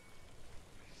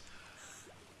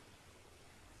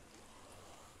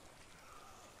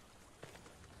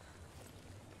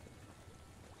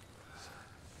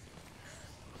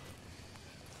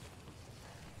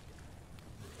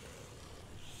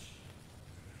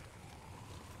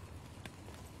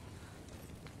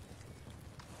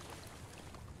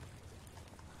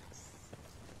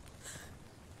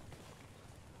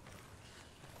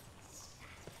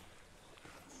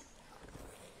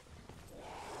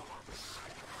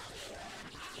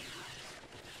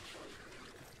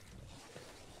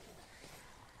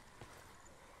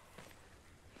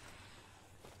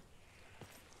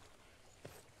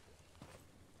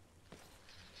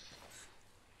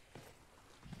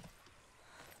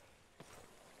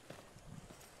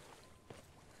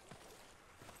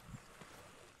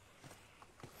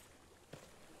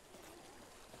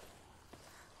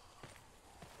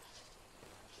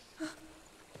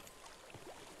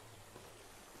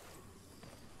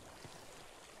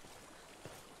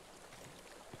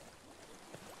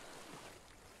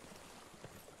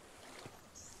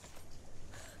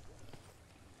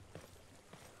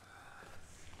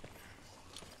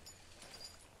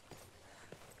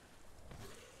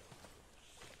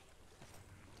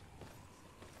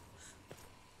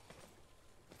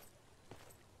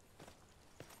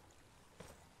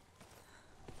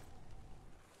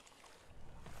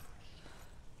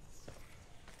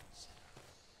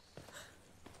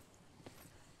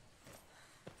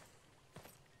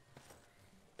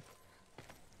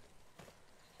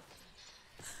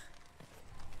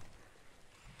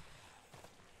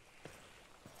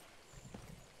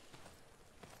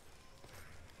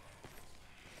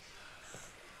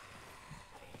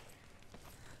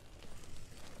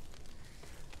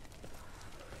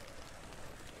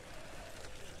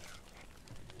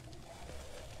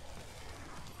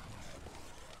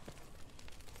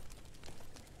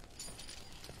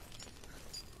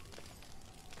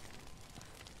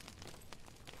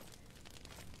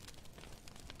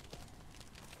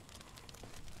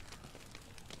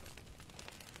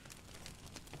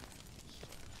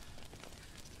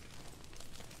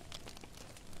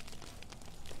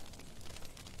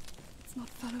 not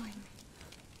following me.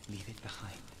 Leave it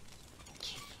behind.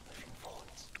 Keep moving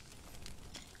forwards.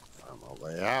 Find my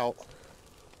way out.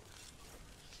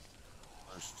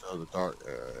 There's still the dark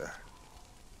area.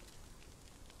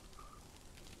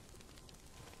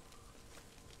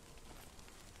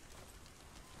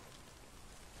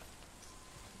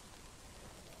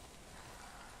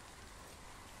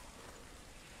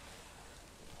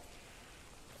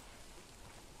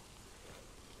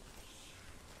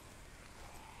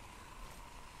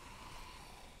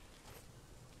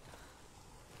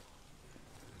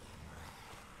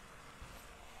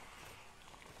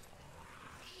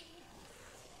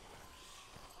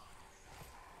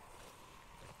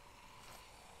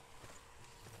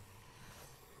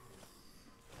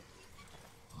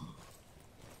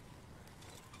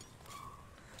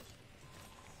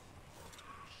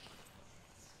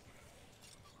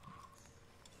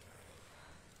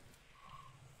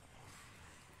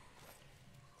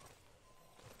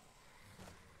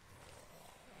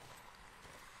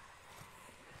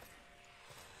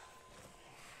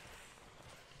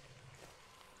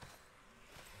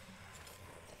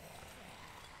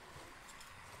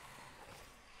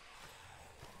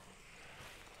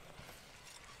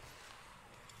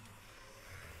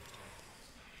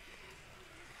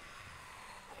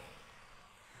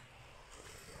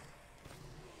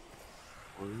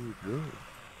 What are you doing?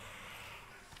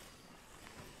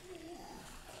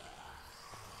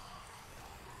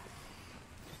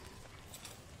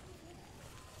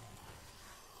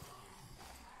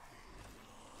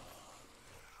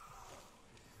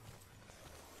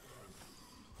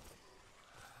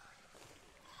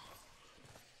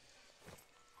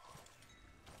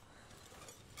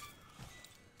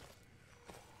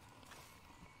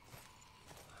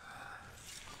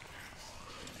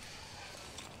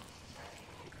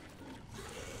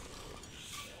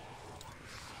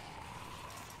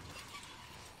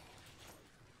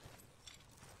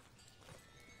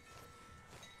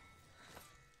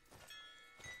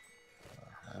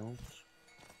 House.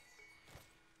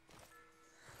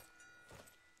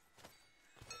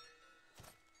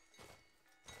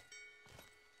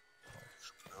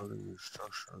 Building a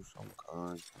structure of some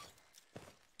kind.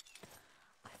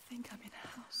 I think I'm in a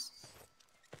house.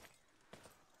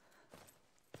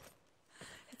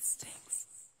 It stinks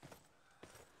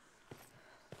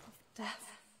of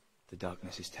death. The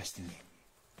darkness is testing you.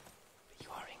 But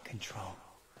you are in control.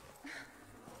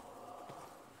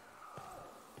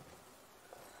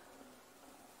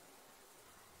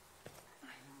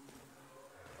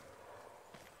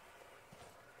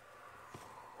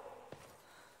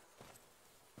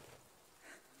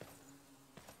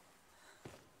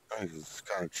 I think it's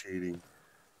kind of cheating.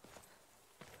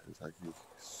 It's like you can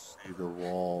see the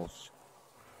walls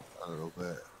a little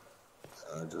bit.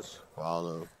 And I just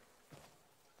follow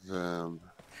them.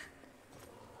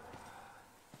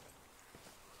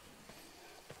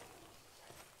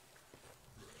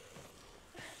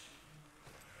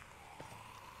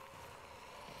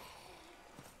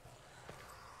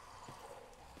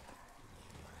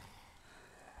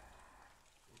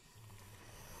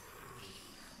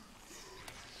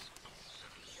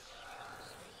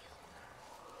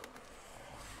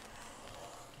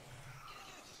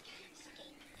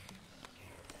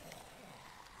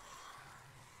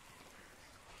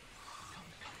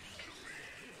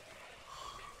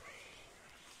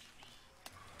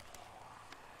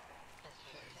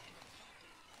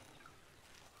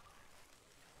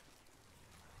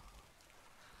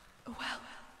 A well.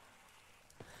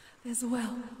 There's a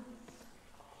well.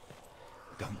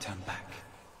 Don't turn back.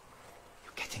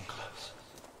 You're getting close.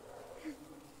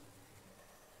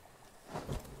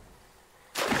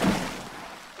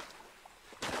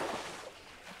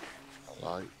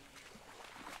 Light.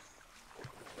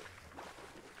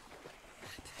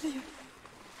 Delia.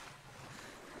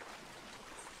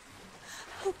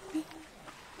 Help me.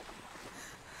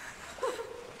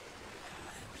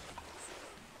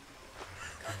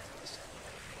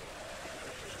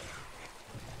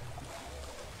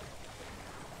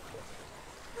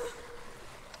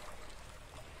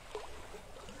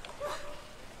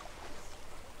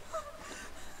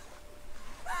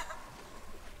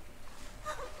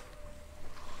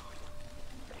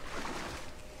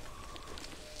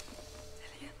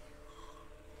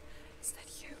 Is that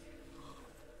you?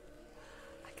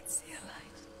 I can see a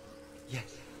light.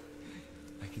 Yes.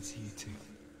 I can see you too.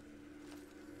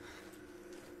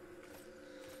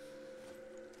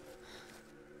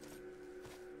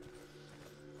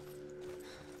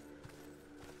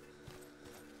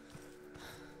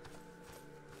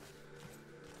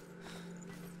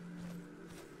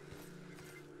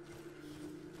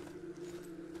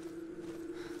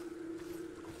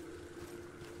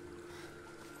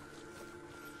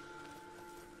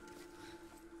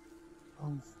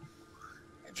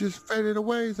 It just faded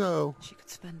away, though. She could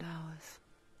spend hours,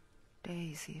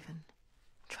 days even,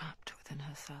 trapped within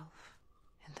herself,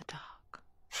 in the dark.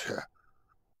 Yeah.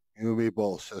 You and me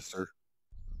both, sister.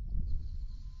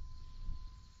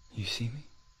 You see me?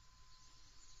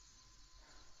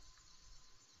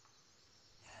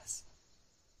 Yes.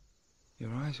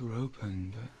 Your eyes were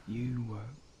open, but you were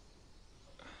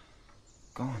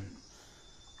gone.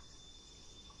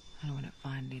 And when it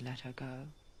finally let her go,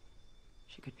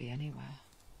 she could be anywhere,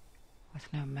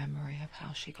 with no memory of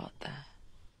how she got there.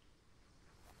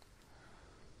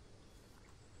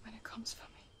 When it comes for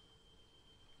me,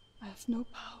 I have no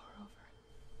power over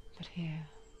it. But here,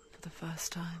 for the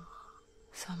first time,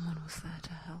 someone was there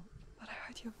to help. But I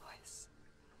heard your voice.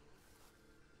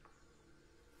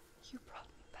 You brought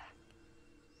me back.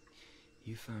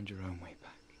 You found your own way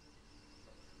back.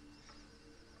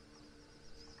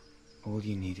 All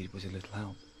you needed was a little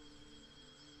help.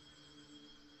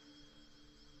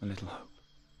 A little hope.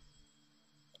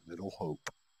 A little hope.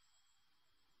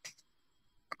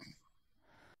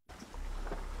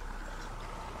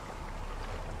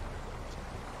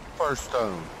 First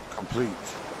stone complete.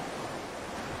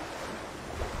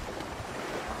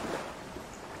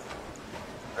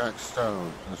 Next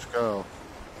stone. Let's go.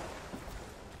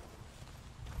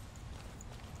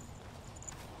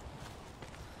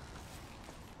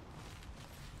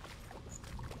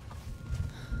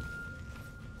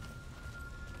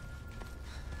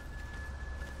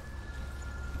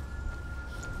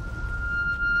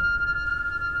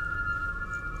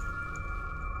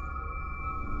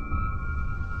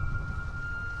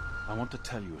 I want to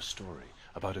tell you a story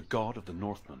about a god of the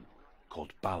Northmen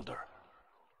called Balder.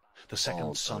 The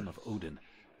second son of Odin.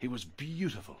 He was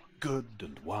beautiful, good,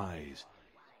 and wise.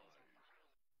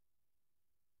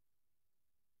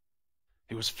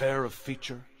 He was fair of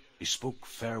feature, he spoke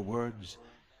fair words,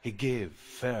 he gave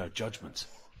fair judgments.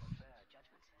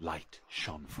 Light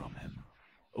shone from him.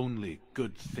 Only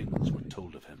good things were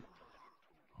told of him.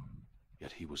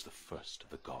 Yet he was the first of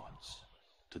the gods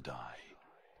to die.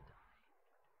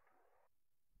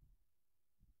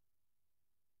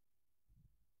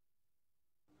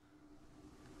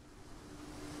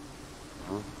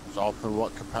 It's often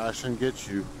what compassion gets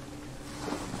you.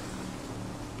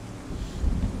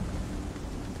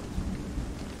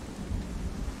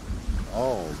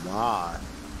 Oh my.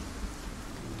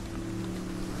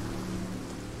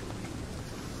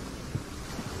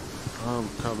 I'm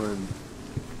coming,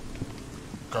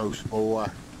 ghost boy.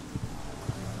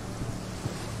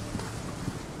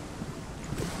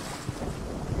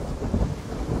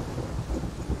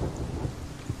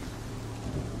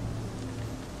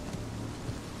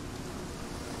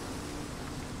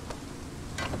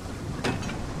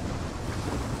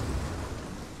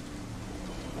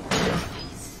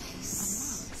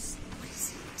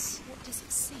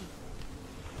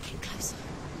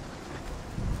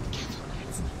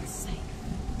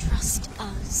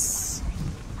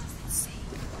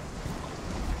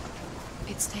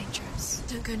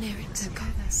 Don't go near it. Don't go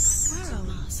there. Squirrel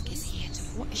mask is here to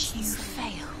watch you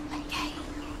fail, okay?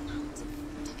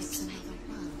 It's another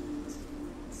world.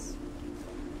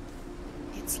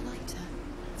 It's lighter.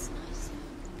 It's nicer.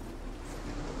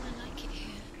 I like it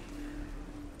here.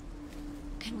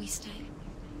 Can we stay?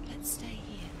 Let's stay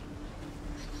here.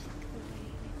 I like the way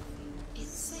it's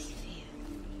safe here.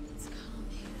 It's calm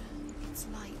here. It's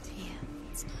light here.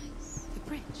 It's nice. The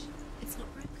bridge. It's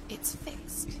not broken. It's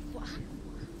fixed. What happened?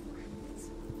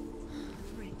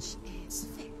 Is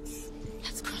fixed.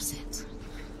 Let's cross it.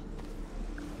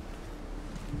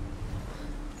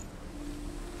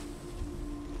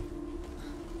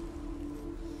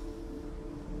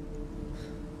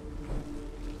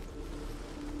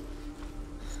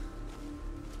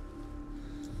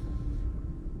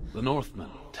 The Northmen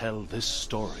tell this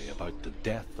story about the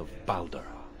death of Balder.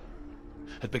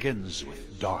 It begins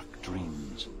with dark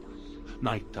dreams.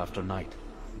 Night after night,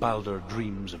 Balder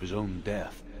dreams of his own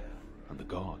death, and the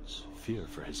gods fear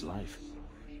for his life.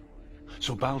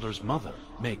 So Balder's mother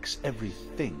makes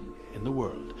everything in the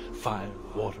world: fire,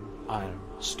 water, iron,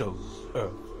 stone,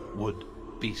 earth, wood,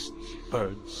 beasts,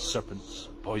 birds, serpents,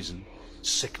 poison,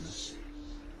 sickness,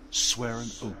 swear an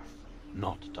oath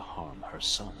not to harm her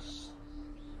son.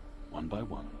 One by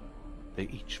one, they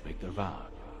each make their vow.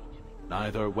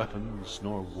 Neither weapons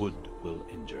nor wood will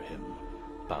injure him,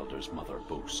 Balder's mother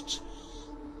boasts.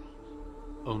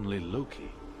 Only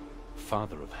Loki,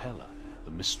 father of Hela,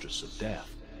 the mistress of death,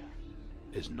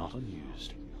 is not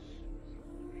amused.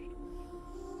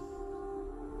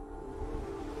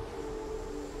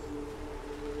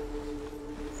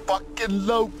 Fucking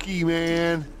Loki,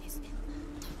 man.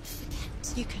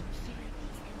 You can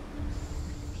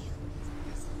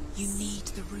You need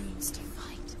the runes to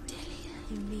fight Dillion.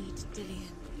 You need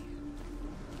Dillion.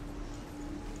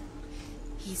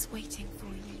 He's waiting for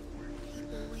you. He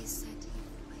always said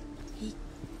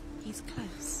he's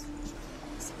close.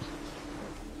 He's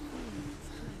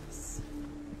close.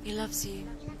 He loves you.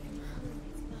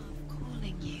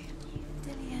 Calling you.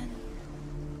 Dillion.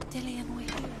 Dillion, we're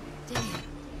here. Dillion.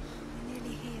 We're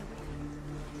nearly here.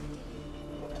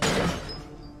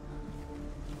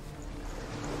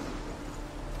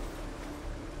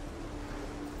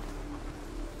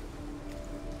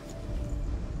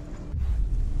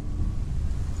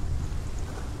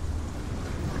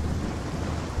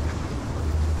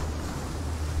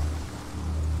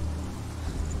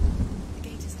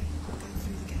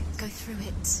 Go through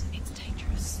it. It's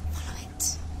dangerous. Follow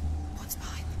it. What's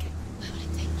behind the gate? Where will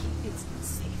it take you? It's not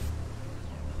safe.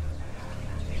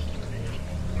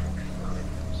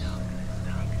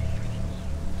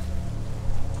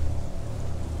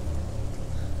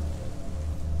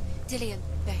 Dillion.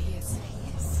 There he is. There he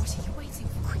is. What are you waiting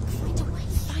for? Quick, find a way.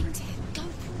 Find him. Go.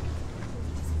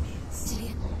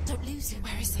 Dillion, don't lose him.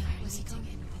 Where is he? Where's he gone?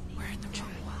 We're in the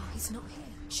wrong world. He's not here.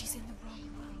 She's in the wrong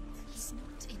world. He's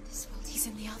not in this world. He's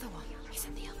in the other one. He's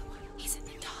in the other one. He's in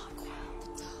the dark world.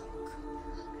 The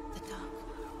dark. The dark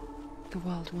world. The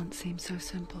world once seemed so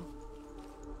simple.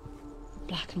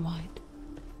 Black and white.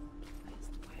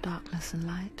 Darkness and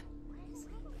light.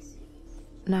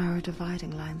 Narrow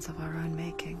dividing lines of our own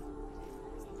making.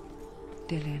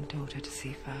 Dillion taught her to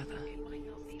see further.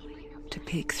 To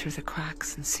peek through the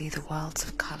cracks and see the worlds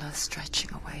of colour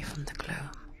stretching away from the gloom.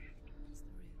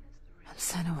 And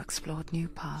Senua explored new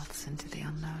paths into the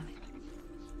unknown.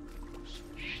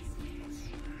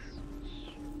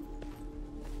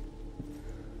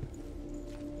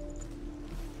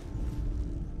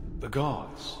 The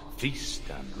gods feast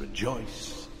and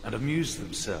rejoice and amuse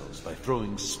themselves by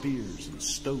throwing spears and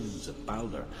stones at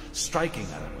Balder, striking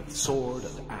at him with sword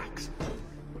and axe.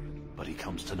 But he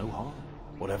comes to no harm,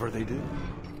 whatever they do.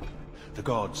 The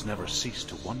gods never cease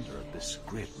to wonder at this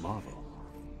great marvel.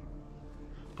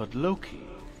 But Loki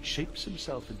shapes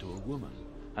himself into a woman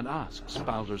and asks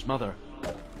Balder's mother,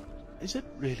 is it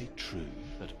really true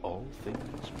that all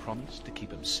things promise to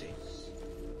keep him safe?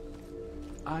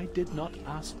 I did not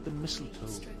ask the mistletoe,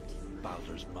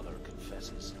 Balder's mother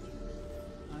confesses.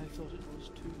 I thought it was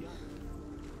too young.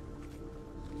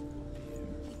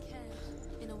 He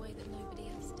cared in a way that nobody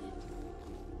else did.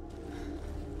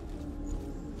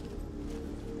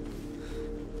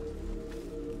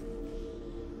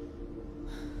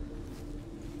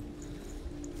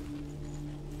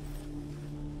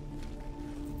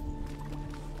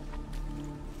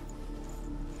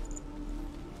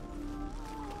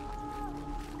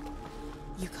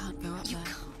 You can't go up there. You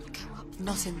can't go up there.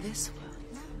 Not in this world.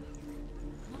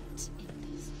 No. Not in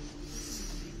this.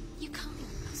 You can't.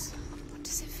 What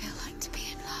does it feel like to be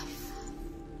in love?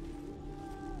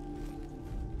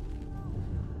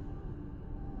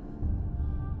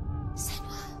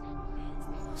 Senua,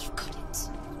 you've got it.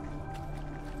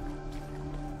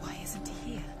 Why isn't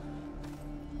he here?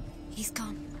 He's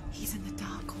gone. He's in the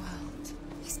dark world.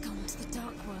 He's gone to the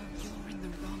dark world. You're in the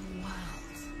wrong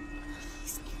world.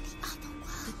 He's in the other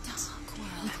world. The dark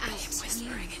world. Look at him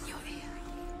whispering in your ear.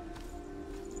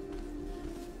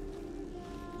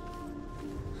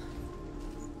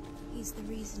 He's the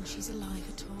reason she's alive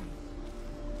at all.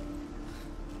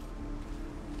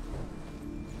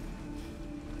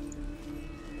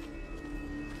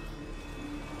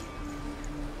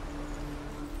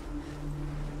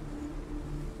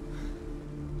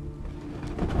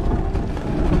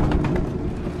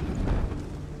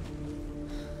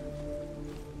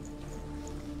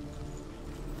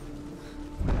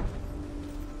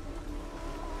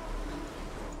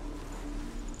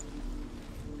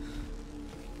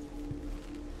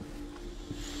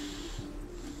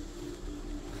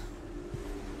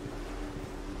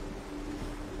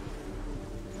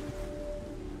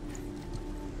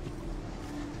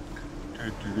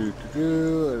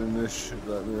 And this should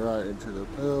let me right into the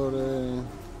building.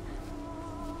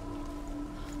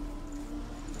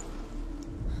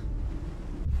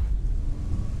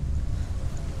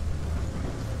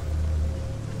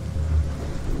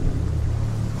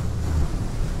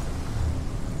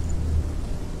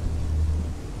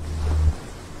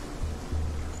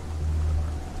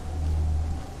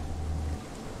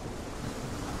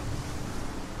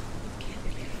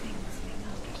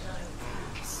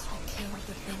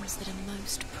 That are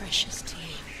most precious to you.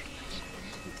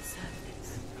 You deserve this.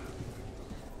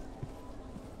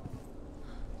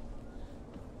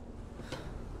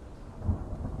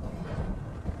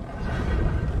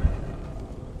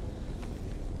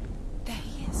 There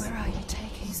he is. Where are you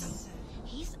taking us?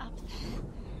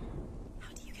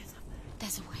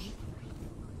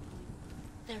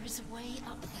 There is a way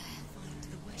up there. Find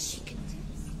the way. She can do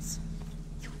it.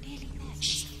 You're nearly there.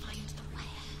 Shh. Find the way.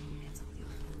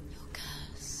 You're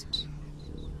cursed.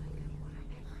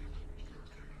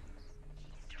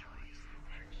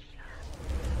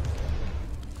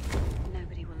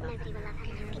 Nobody will love her.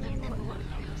 Can you remember what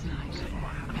love feels like?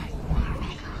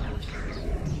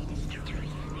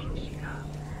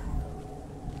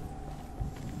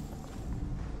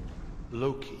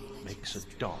 Loki makes a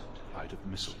dart out of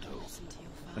mistletoe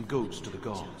and goes to the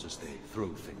gods as they throw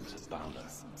things at Balder.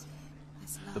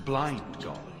 The blind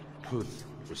god, Huth,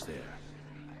 was there.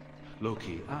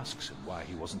 Loki asks him why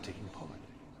he wasn't taking part.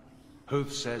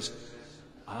 Huth says,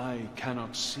 I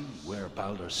cannot see where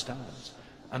Balder stands,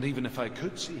 and even if I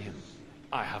could see him,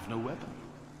 I have no weapon.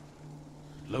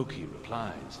 Loki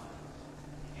replies,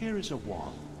 here is a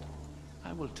wand.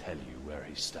 I will tell you where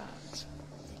he stands.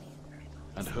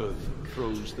 And Huth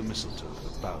throws the mistletoe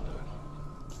at Balder.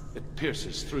 It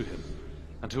pierces through him,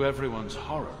 and to everyone's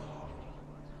horror,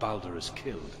 Balder is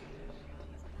killed.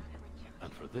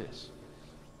 And for this,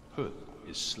 Huth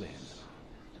is slain.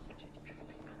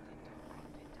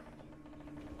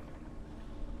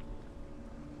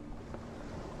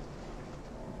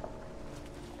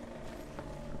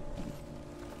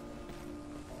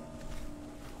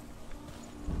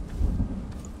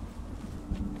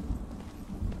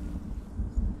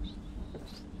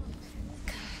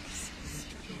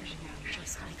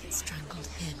 Just like it strangled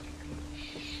him.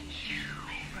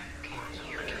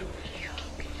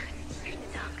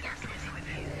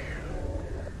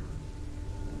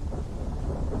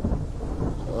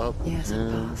 Years had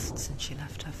passed since she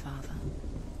left her father.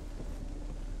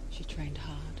 She trained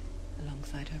hard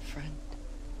alongside her friend,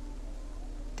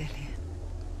 Dillian.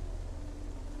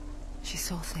 She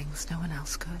saw things no one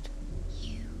else could.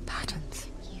 Patterns,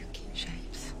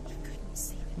 shapes,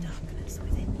 darkness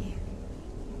within you.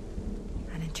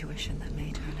 An intuition that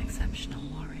made her an exceptional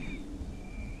warrior.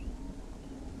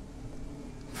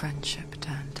 Friendship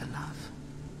turned to love.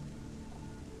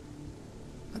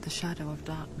 But the shadow of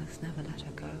darkness never let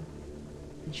her go,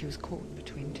 and she was caught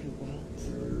between two worlds.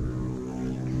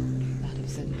 That of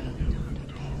Sinbad and her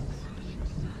pearls,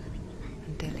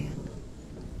 and Dillian,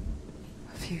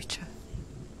 her future.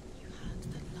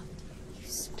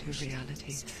 Two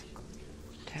realities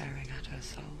tearing at her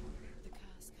soul.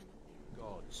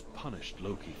 Gods punished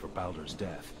Loki for Balder's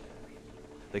death.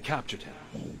 They captured him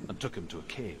and took him to a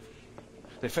cave.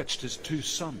 They fetched his two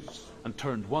sons and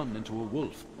turned one into a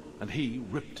wolf, and he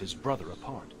ripped his brother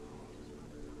apart.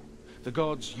 The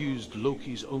gods used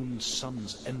Loki's own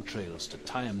son's entrails to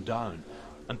tie him down,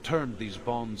 and turned these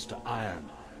bonds to iron,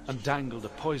 and dangled a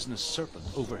poisonous serpent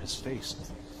over his face,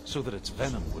 so that its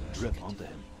venom would drip onto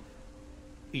him.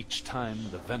 Each time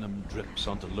the venom drips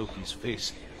onto Loki's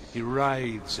face, he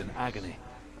writhes in agony.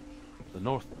 The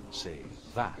Northmen say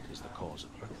that is the cause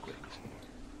of earthquakes.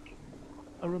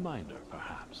 A reminder,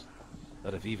 perhaps,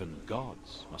 that if even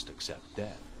gods must accept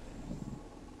death,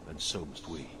 then so must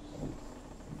we.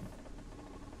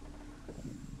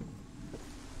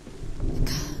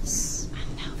 Curse.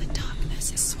 And now the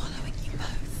darkness is swallowing you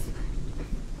both.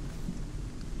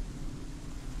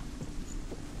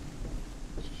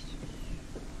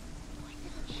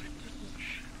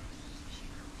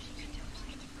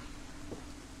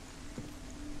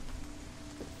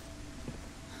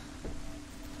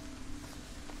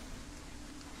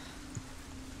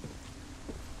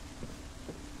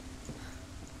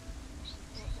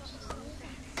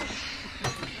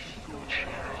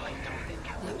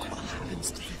 Look what happens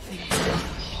to the things.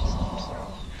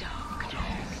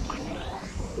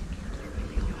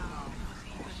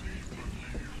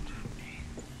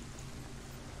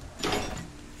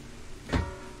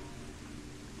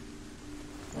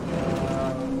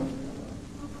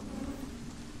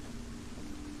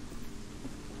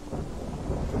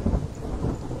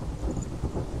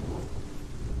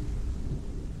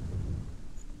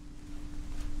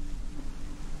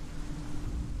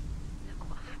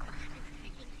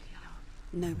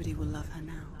 Nobody will love her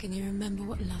now. Can you remember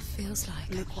what love feels like?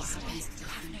 Look what happens. You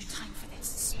have no time for this.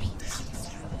 Speed up.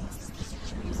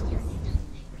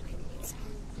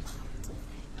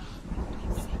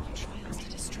 Trials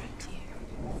to distract you.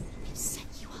 They've set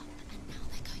you up, and now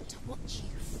they're going to watch you.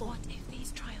 What if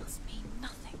these trials mean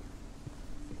nothing?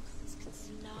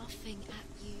 Laughing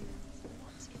at you.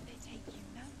 What if they take you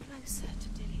no closer to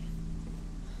Dillian?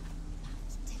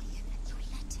 About Dillian, and you're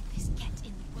letting this get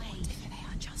in the way. What if they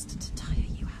are just to tire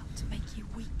you out, to make you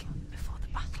weak before the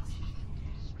battle?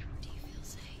 Do you feel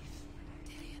safe?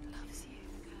 Dillian loves you.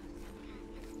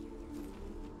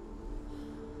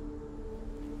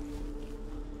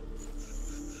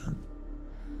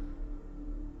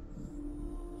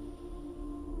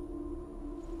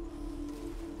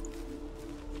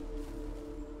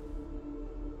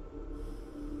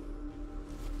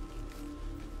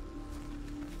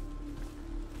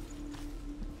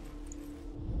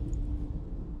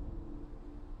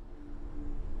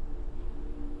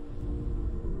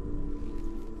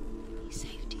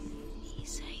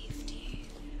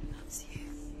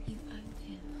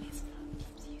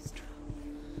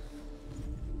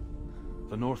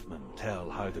 The Northmen tell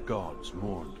how the gods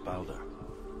mourned Balder.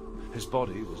 His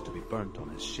body was to be burnt on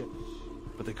his ship,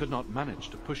 but they could not manage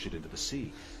to push it into the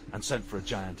sea, and sent for a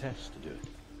giantess to do it.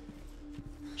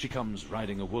 She comes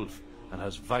riding a wolf and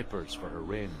has vipers for her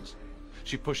reins.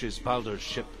 She pushes Balder's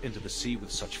ship into the sea with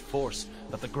such force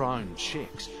that the ground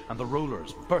shakes and the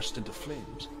rollers burst into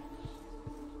flames.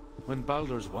 When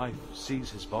Balder's wife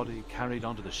sees his body carried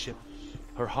onto the ship,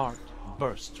 her heart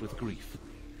bursts with grief,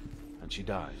 and she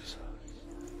dies.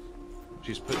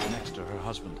 She's put next to her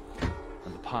husband,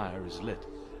 and the pyre is lit,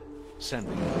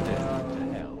 sending the dead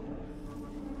to hell.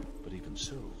 But even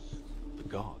so, the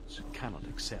gods cannot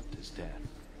accept his death.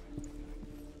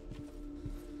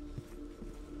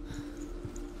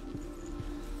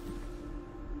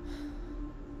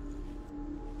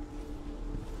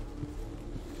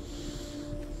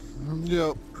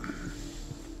 Yep.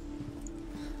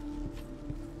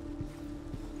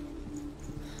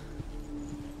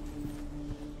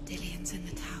 Dillion's in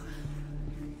the tower.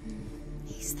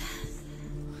 He's there.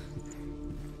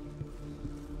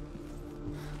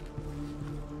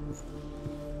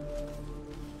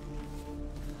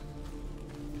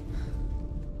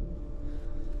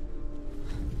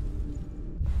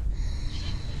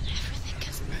 Everything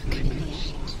has broken in the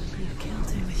end. You killed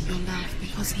him with your love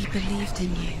because he believed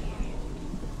in you.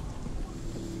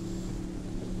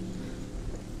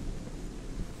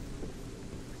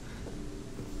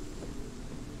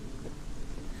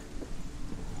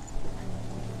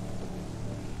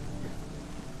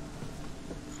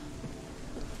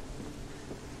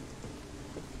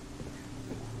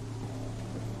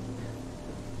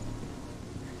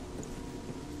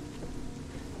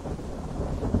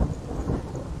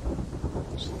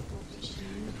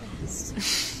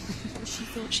 She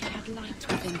thought she had light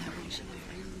within her.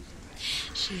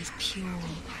 She is pure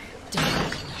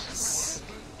darkness.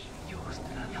 You're still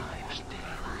alive,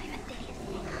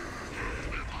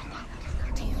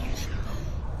 do you remember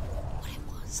what it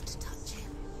was to touch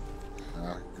him?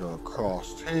 I can go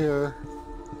across here.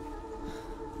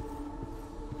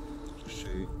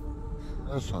 See,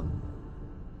 this one.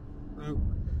 Oop.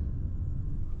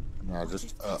 No,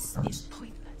 just up. This is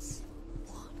pointless.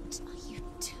 What are you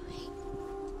doing?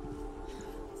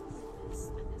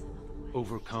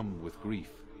 Overcome with grief,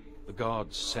 the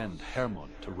gods send Hermod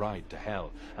to ride to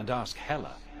Hell and ask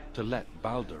Hela to let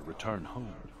Balder return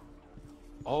home.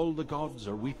 All the gods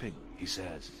are weeping, he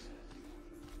says.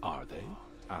 Are they?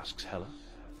 Asks Hela.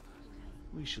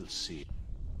 We shall see.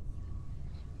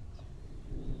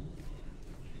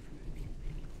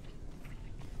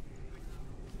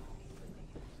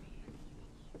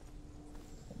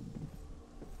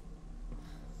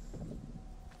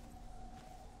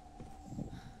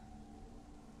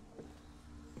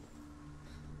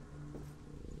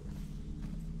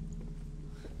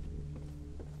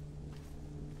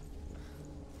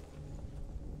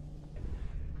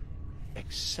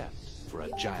 Except for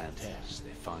a giantess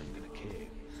they find in a cave.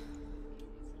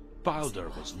 Balder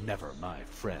was never my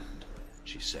friend,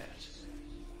 she says.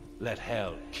 Let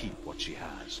Hel keep what she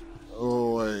has.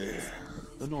 Oi.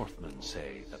 The Northmen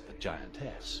say that the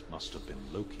giantess must have been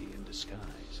Loki in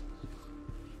disguise.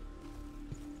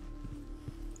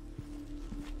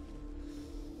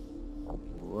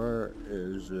 Where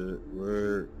is it?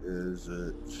 Where is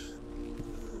it?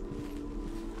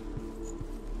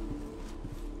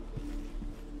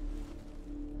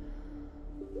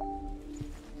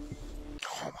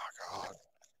 Oh my god.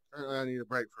 Apparently I need a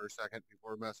break for a second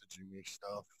before messaging me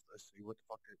stuff. Let's see what the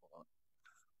fuck they want.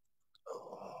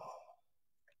 Oh.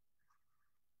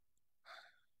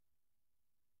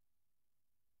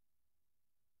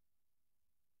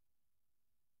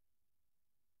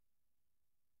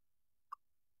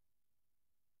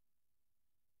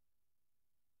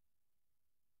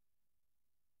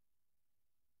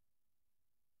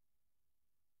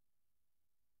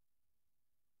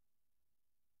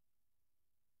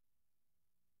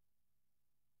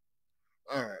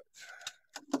 All right.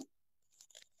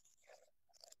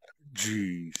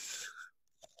 Jeez.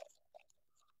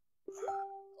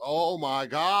 Oh my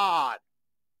god.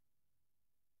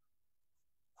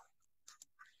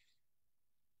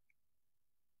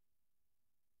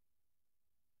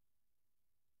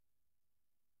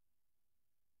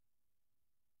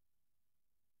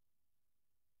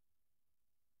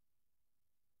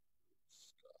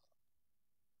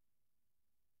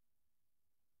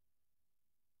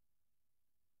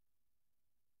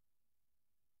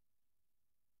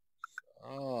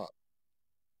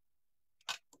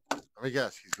 Let me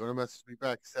guess. He's going to message me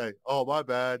back and say, oh, my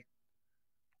bad.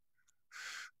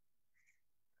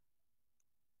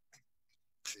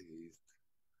 Jeez.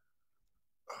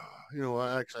 You know what?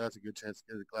 Actually, that's a good chance to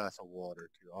get a glass of water,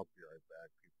 too. I'll be right back,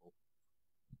 people.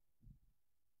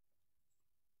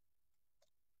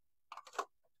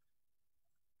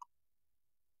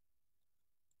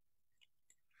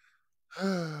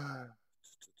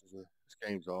 This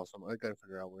game's awesome. I gotta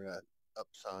figure out where that up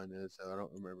sign is, so I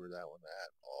don't remember that one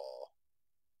at all.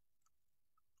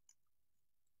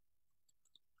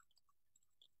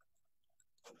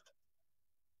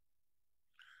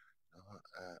 Not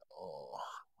at all.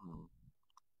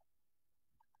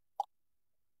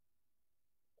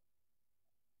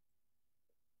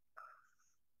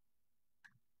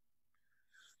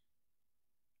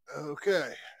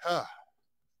 Okay.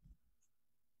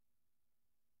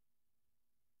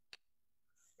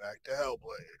 Back to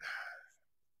HellBlade.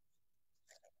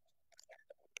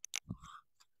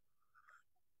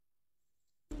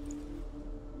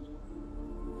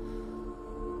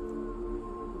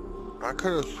 I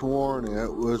could have sworn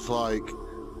it was like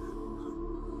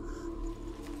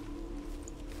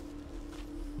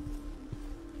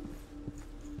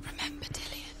Remember,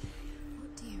 Dillion?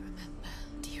 What do you remember?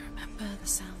 Do you remember the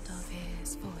sound of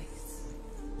his voice?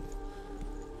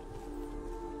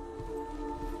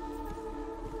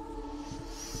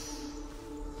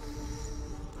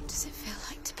 What does it feel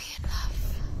like to be in love?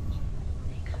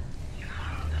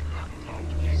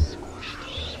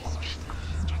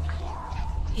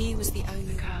 He was the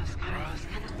only one.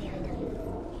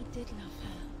 He did love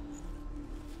her.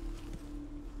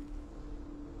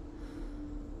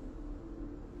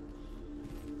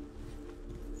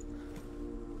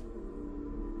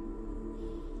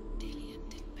 Dillion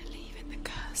didn't believe in the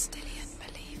curse. Dillion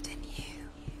believed in you.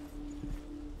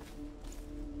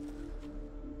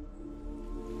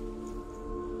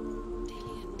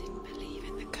 Dillion didn't believe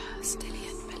in the curse.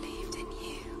 Dillion believed in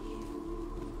you.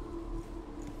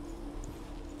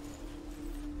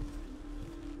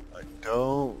 I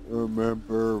don't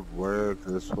remember where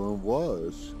this one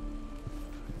was.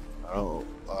 I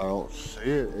don't see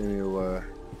it anywhere.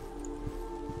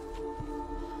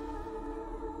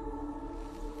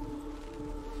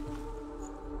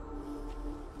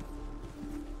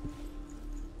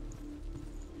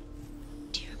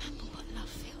 Do you remember what love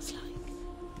feels like?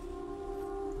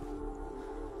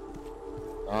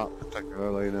 Not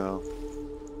particularly, no.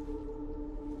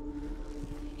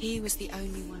 He was the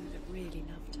only one that really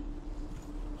loved her.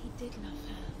 He did love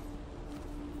her.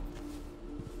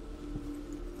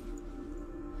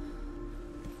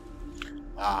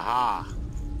 Aha!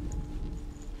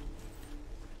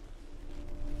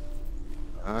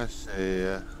 I see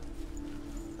ya.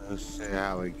 Let's see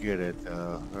how we get it,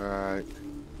 though. Alright.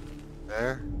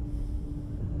 There?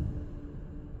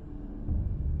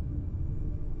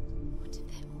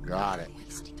 Got it.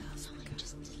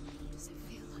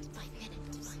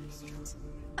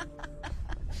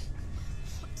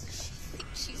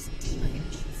 She's doing.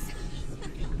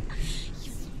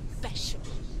 You're special.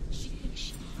 She thinks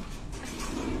she's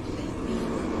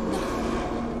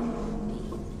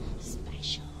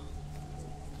special.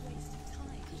 Waste of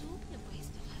time. Could all be a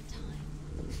waste of her time.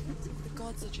 The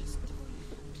gods are just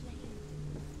playing.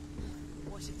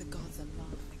 What if the gods are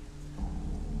laughing?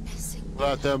 Messing.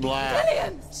 Let them laugh.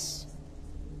 Brilliant!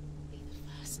 Be the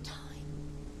first time.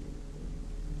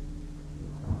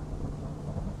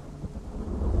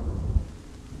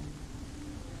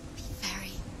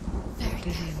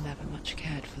 Dillion never much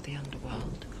cared for the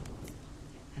underworld,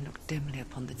 and looked dimly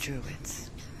upon the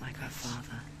druids, like her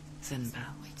father, Zinbel.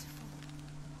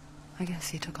 I guess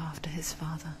he took after his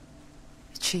father,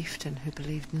 a chieftain who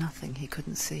believed nothing he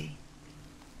couldn't see,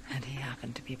 and he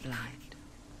happened to be blind.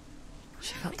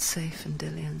 She felt safe in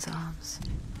Dillion's arms,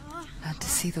 learned to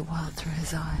see the world through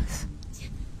his eyes,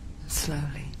 and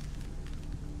slowly,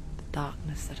 the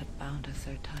darkness that had bound her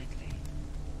so tightly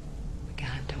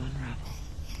began to unravel.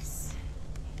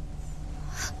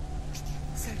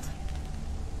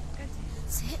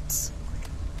 Sit.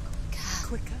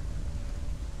 Quicker.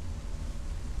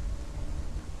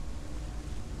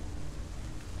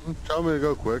 Tell me to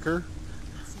go quicker.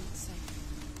 That's not safe.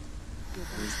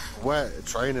 It's wet.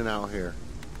 It's raining out here.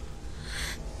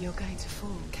 You're going to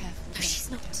fall, careful. No,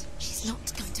 she's not. She's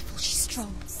not going to fall. She's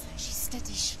strong. She's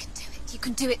steady. She can do it. You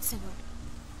can do it, Senua.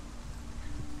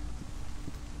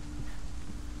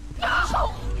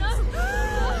 No! No!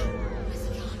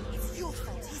 It's your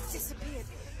fault. He's disappeared.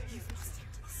 You've lost him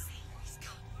to the sea. He's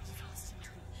gone. You've lost him to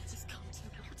the... He's gone to the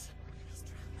water. He's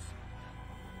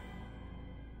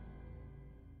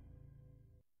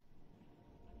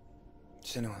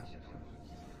drowned. Senua.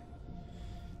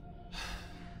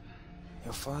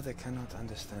 Your father cannot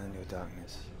understand your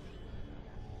darkness.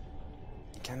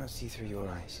 He cannot see through your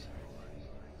eyes.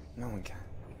 No one can.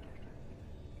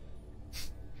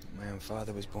 My own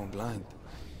father was born blind.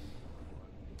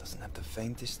 Doesn't have the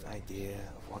faintest idea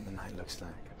of what the night looks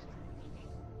like.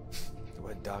 The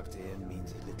word dark to him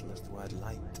means as little as the word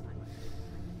light.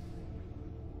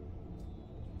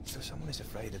 So if someone is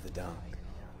afraid of the dark,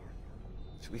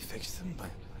 should we fix them by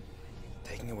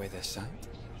taking away their sight?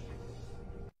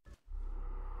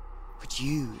 Would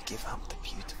you give up the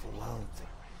beautiful world that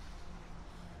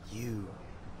you,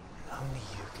 and only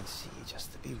you, can see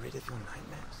just to be rid of your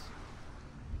nightmares?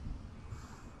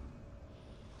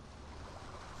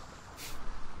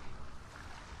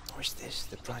 Or is this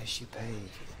the price you paid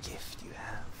for the gift you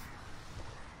have?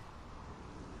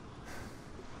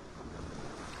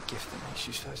 A gift that makes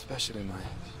you so special in my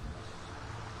eyes.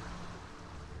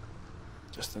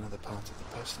 Just another part of the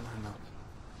person I love.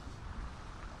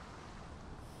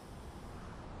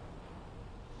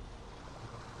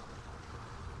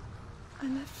 I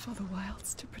lived for the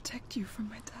wilds to protect you from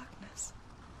my darkness.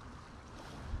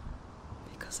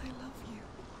 Because I love you.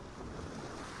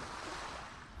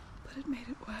 But it made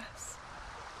it worse.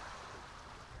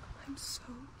 I'm so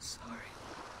sorry.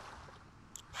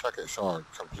 Second shard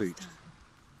complete.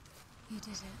 You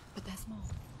did it, but there's more.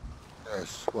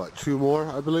 Yes, what, 2 more,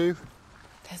 I believe?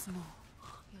 There's more.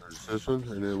 There's this one,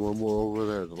 and then 1 more over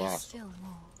there, the There's last still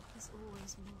more. There's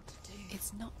always more to do.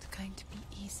 It's not going to be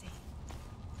easy.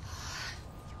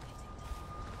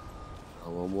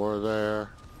 one. 1 more there.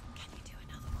 Can you do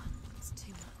another one? It's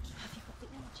too much. Have you got the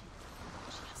energy?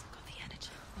 She hasn't got the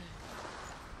energy. No.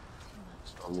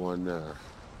 Too much. 1 there.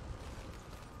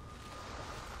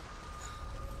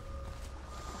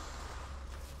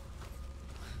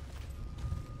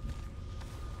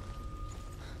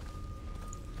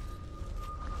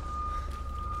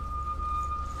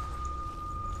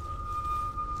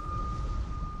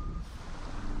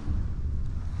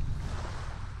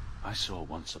 I saw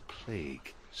once a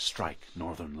plague strike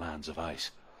northern lands of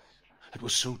ice. It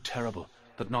was so terrible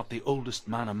that not the oldest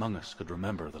man among us could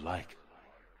remember the like.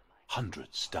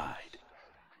 Hundreds died.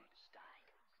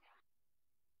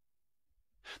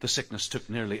 The sickness took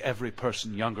nearly every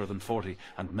person younger than 40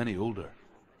 and many older.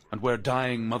 And where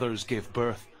dying mothers gave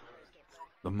birth,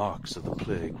 the marks of the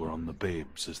plague were on the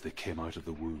babes as they came out of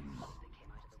the womb.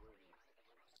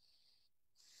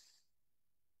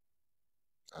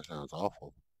 That sounds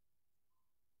awful.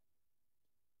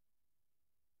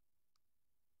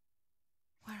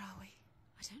 Where are we?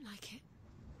 I don't like it.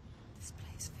 This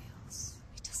place feels...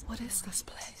 It doesn't. What is feel this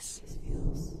right. place? It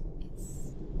feels...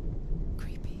 It's...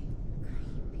 creepy.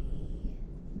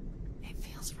 It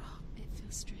feels wrong. It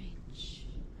feels strange.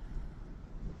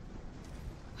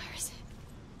 Where is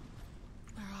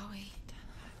it? Where are we?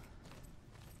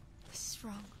 This is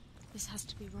wrong. This has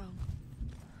to be wrong.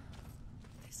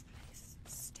 This place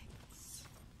stinks.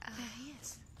 There he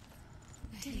is.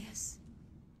 There he is.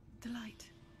 The light.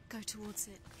 Go towards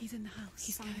it. He's in the house.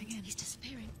 He's going in. He's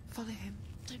disappearing. Follow him.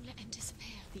 Don't let him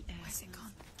disappear. The air. Where's it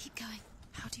gone? Keep going.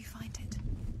 How do you find it?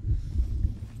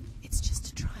 It's just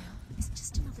a trial. It's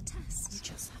just another test. You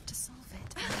just have to solve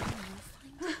it. And then you'll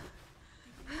find it.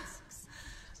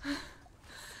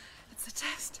 It's a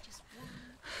test. Just one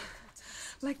little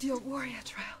test. Like the old warrior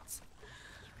trials.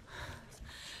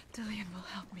 Dillian will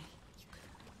help me. You could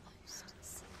almost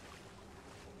see.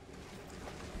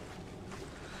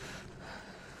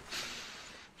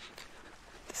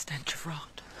 The stench of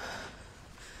rot.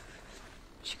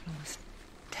 She can almost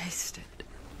taste it.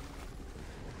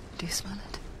 Do you smell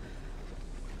it?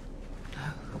 No.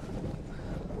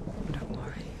 Don't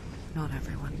worry. Not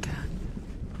everyone can.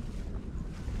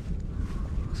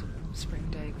 It was a warm spring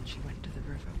day when she went to the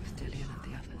river with Dillian and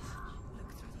the others.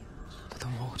 For the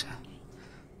water.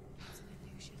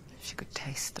 She could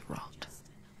taste the rot.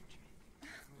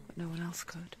 But no one else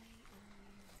could.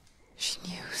 She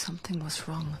knew something was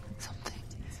wrong. Something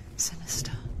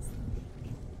sinister.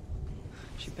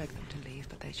 She begged them to leave,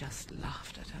 but they just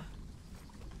laughed at her.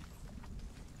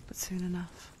 But soon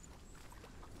enough,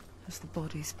 as the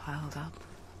bodies piled up,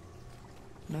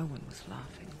 no one was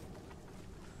laughing.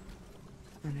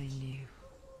 And they knew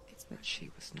that she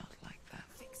was not like that.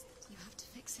 Fix it. You have to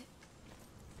fix it.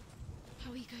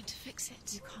 How are you going to fix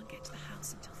it? You can't get to the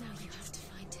house until Now you have to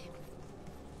find him.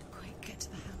 Quick, get to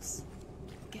the house.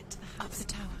 Get to the house. Up the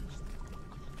tower.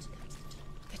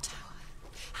 The tower.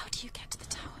 How do you get to the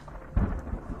tower?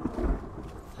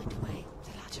 Find a way.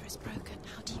 The ladder is broken.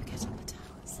 How do you get up the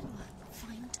tower? Senua,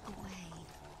 find a way.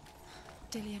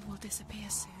 Dillian will disappear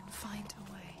soon. Find a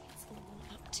way. It's all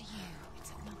up to you.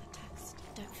 It's another test.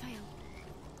 Don't fail.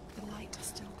 The light is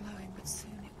still glowing, but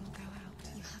soon it will go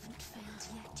out. You haven't failed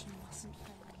yet. You mustn't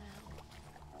fail now.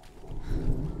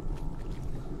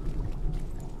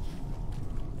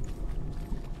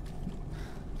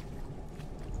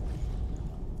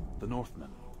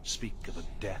 Northmen speak of a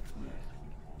death moon,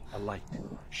 a light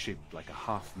shaped like a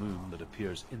half moon that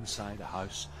appears inside a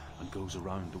house and goes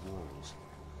around the walls.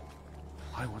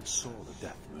 I once saw the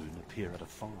death moon appear at a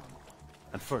farm,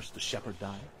 and first the shepherd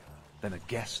died, then a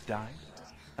guest died,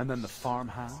 and then the farm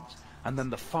hands, and then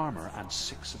the farmer and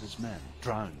 6 of his men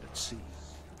drowned at sea.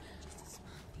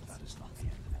 But that is not the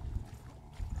end of it,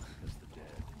 as the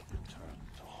dead return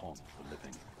to haunt the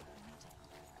living.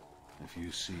 If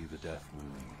you see the death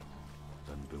moon,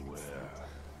 then beware,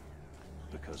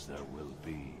 because there will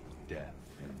be death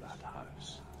in that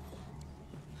house.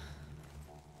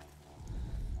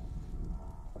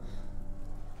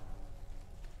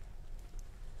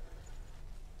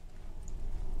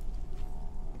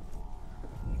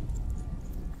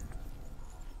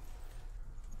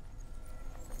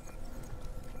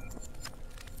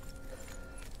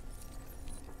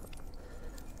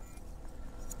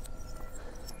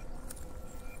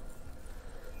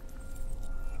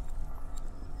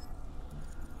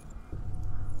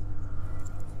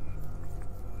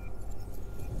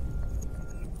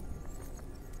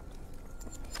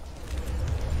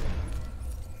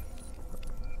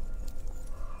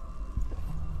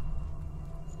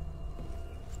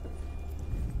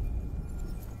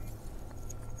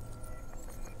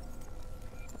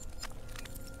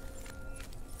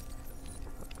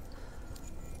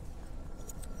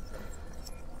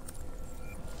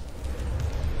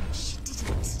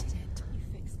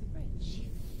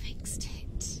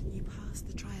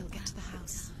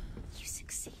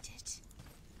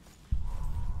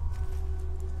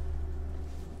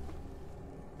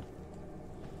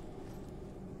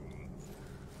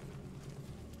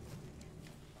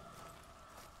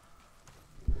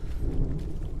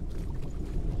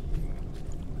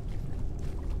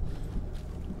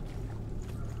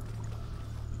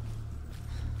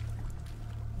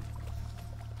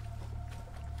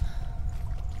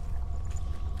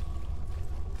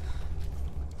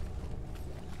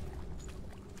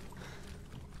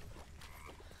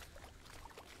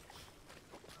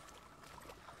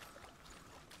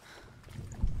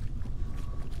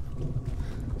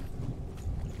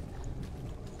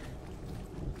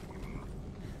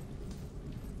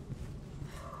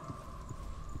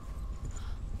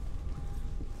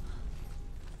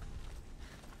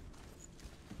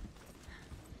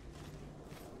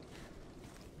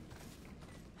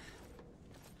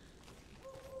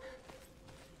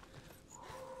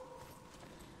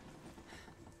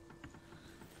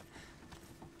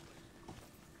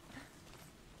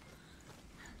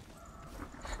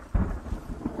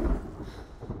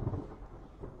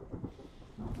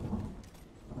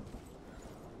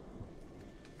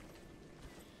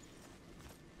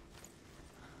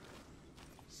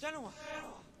 Senua!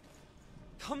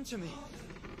 Come to me!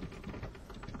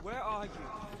 Where are you?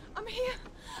 I'm here!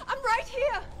 I'm right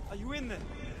here! Are you in there?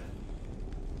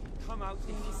 Come out if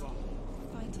you are.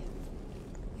 Find him.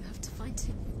 You have to find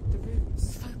him. The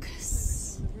runes.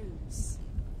 Focus. The runes.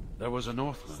 There was a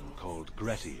Northman called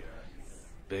Grettir.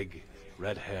 Big,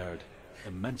 red-haired,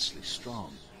 immensely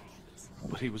strong.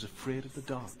 But he was afraid of the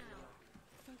dark.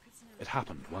 It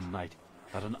happened one night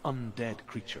that an undead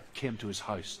creature came to his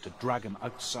house to drag him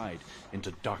outside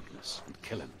into darkness and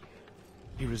kill him.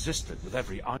 He resisted with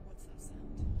every eye.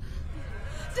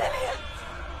 Dillian!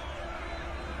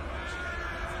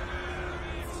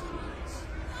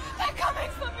 They're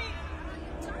coming for me!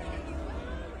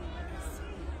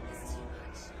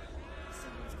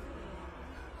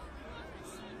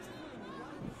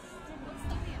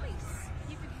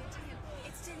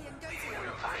 It's Dillian, go to him.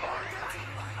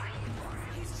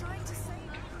 He's trying to save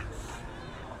you.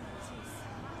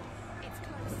 It's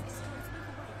close, move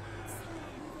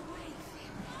away.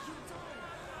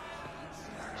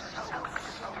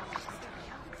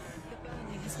 The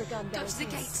burning has begun. Go to the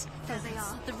gate. There they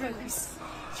are, the runes.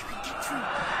 You can get through.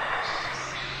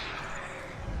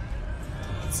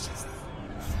 It's just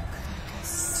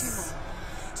focus.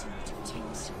 Two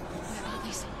more. Where are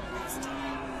they?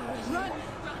 Run!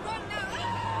 Run now!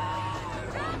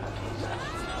 Run!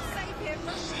 Save him!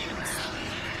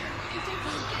 You did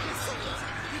run.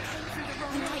 You came through the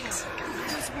wrong light.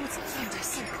 Go towards it.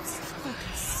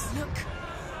 Focus. Look.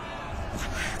 I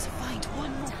have to find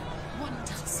one more. One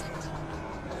does.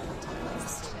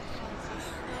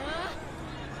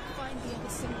 Find the other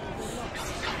symbol we're lost.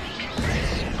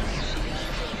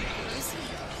 Where is he?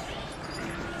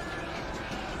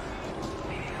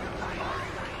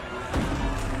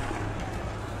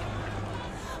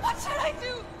 What should I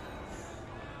do?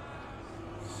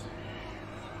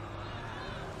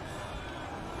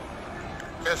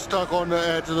 Get stuck on the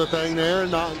edge of the thing there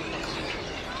and not...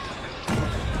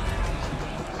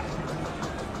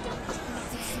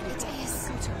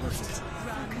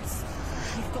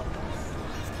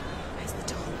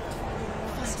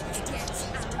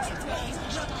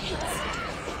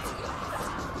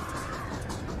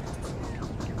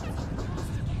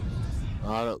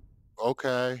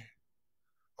 Okay.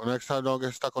 Well, next time don't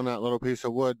get stuck on that little piece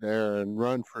of wood there and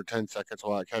run for 10 seconds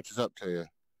while it catches up to you.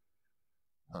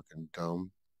 Fucking dumb.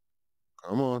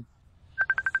 Come on.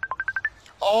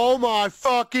 Oh my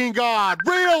fucking God.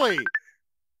 Really?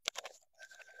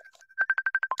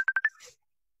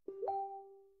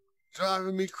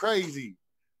 Driving me crazy.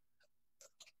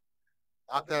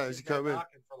 Lock that as you come in.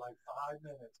 For like 5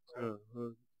 minutes.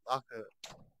 Bro. Lock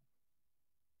that.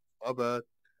 My bad.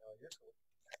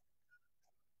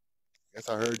 Guess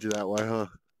I heard you that way, huh?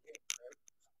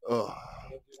 Ugh.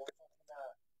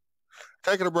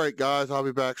 Taking a break, guys. I'll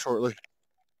be back shortly.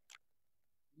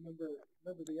 Remember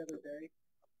the other day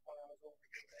when I was over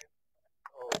here?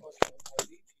 Oh, I was on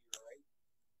DT, right?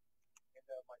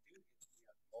 And my dude hits me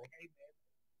up. Oh, hey, man.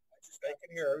 They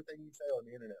can hear everything you say on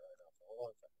the internet right now. So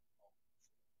hold on a second.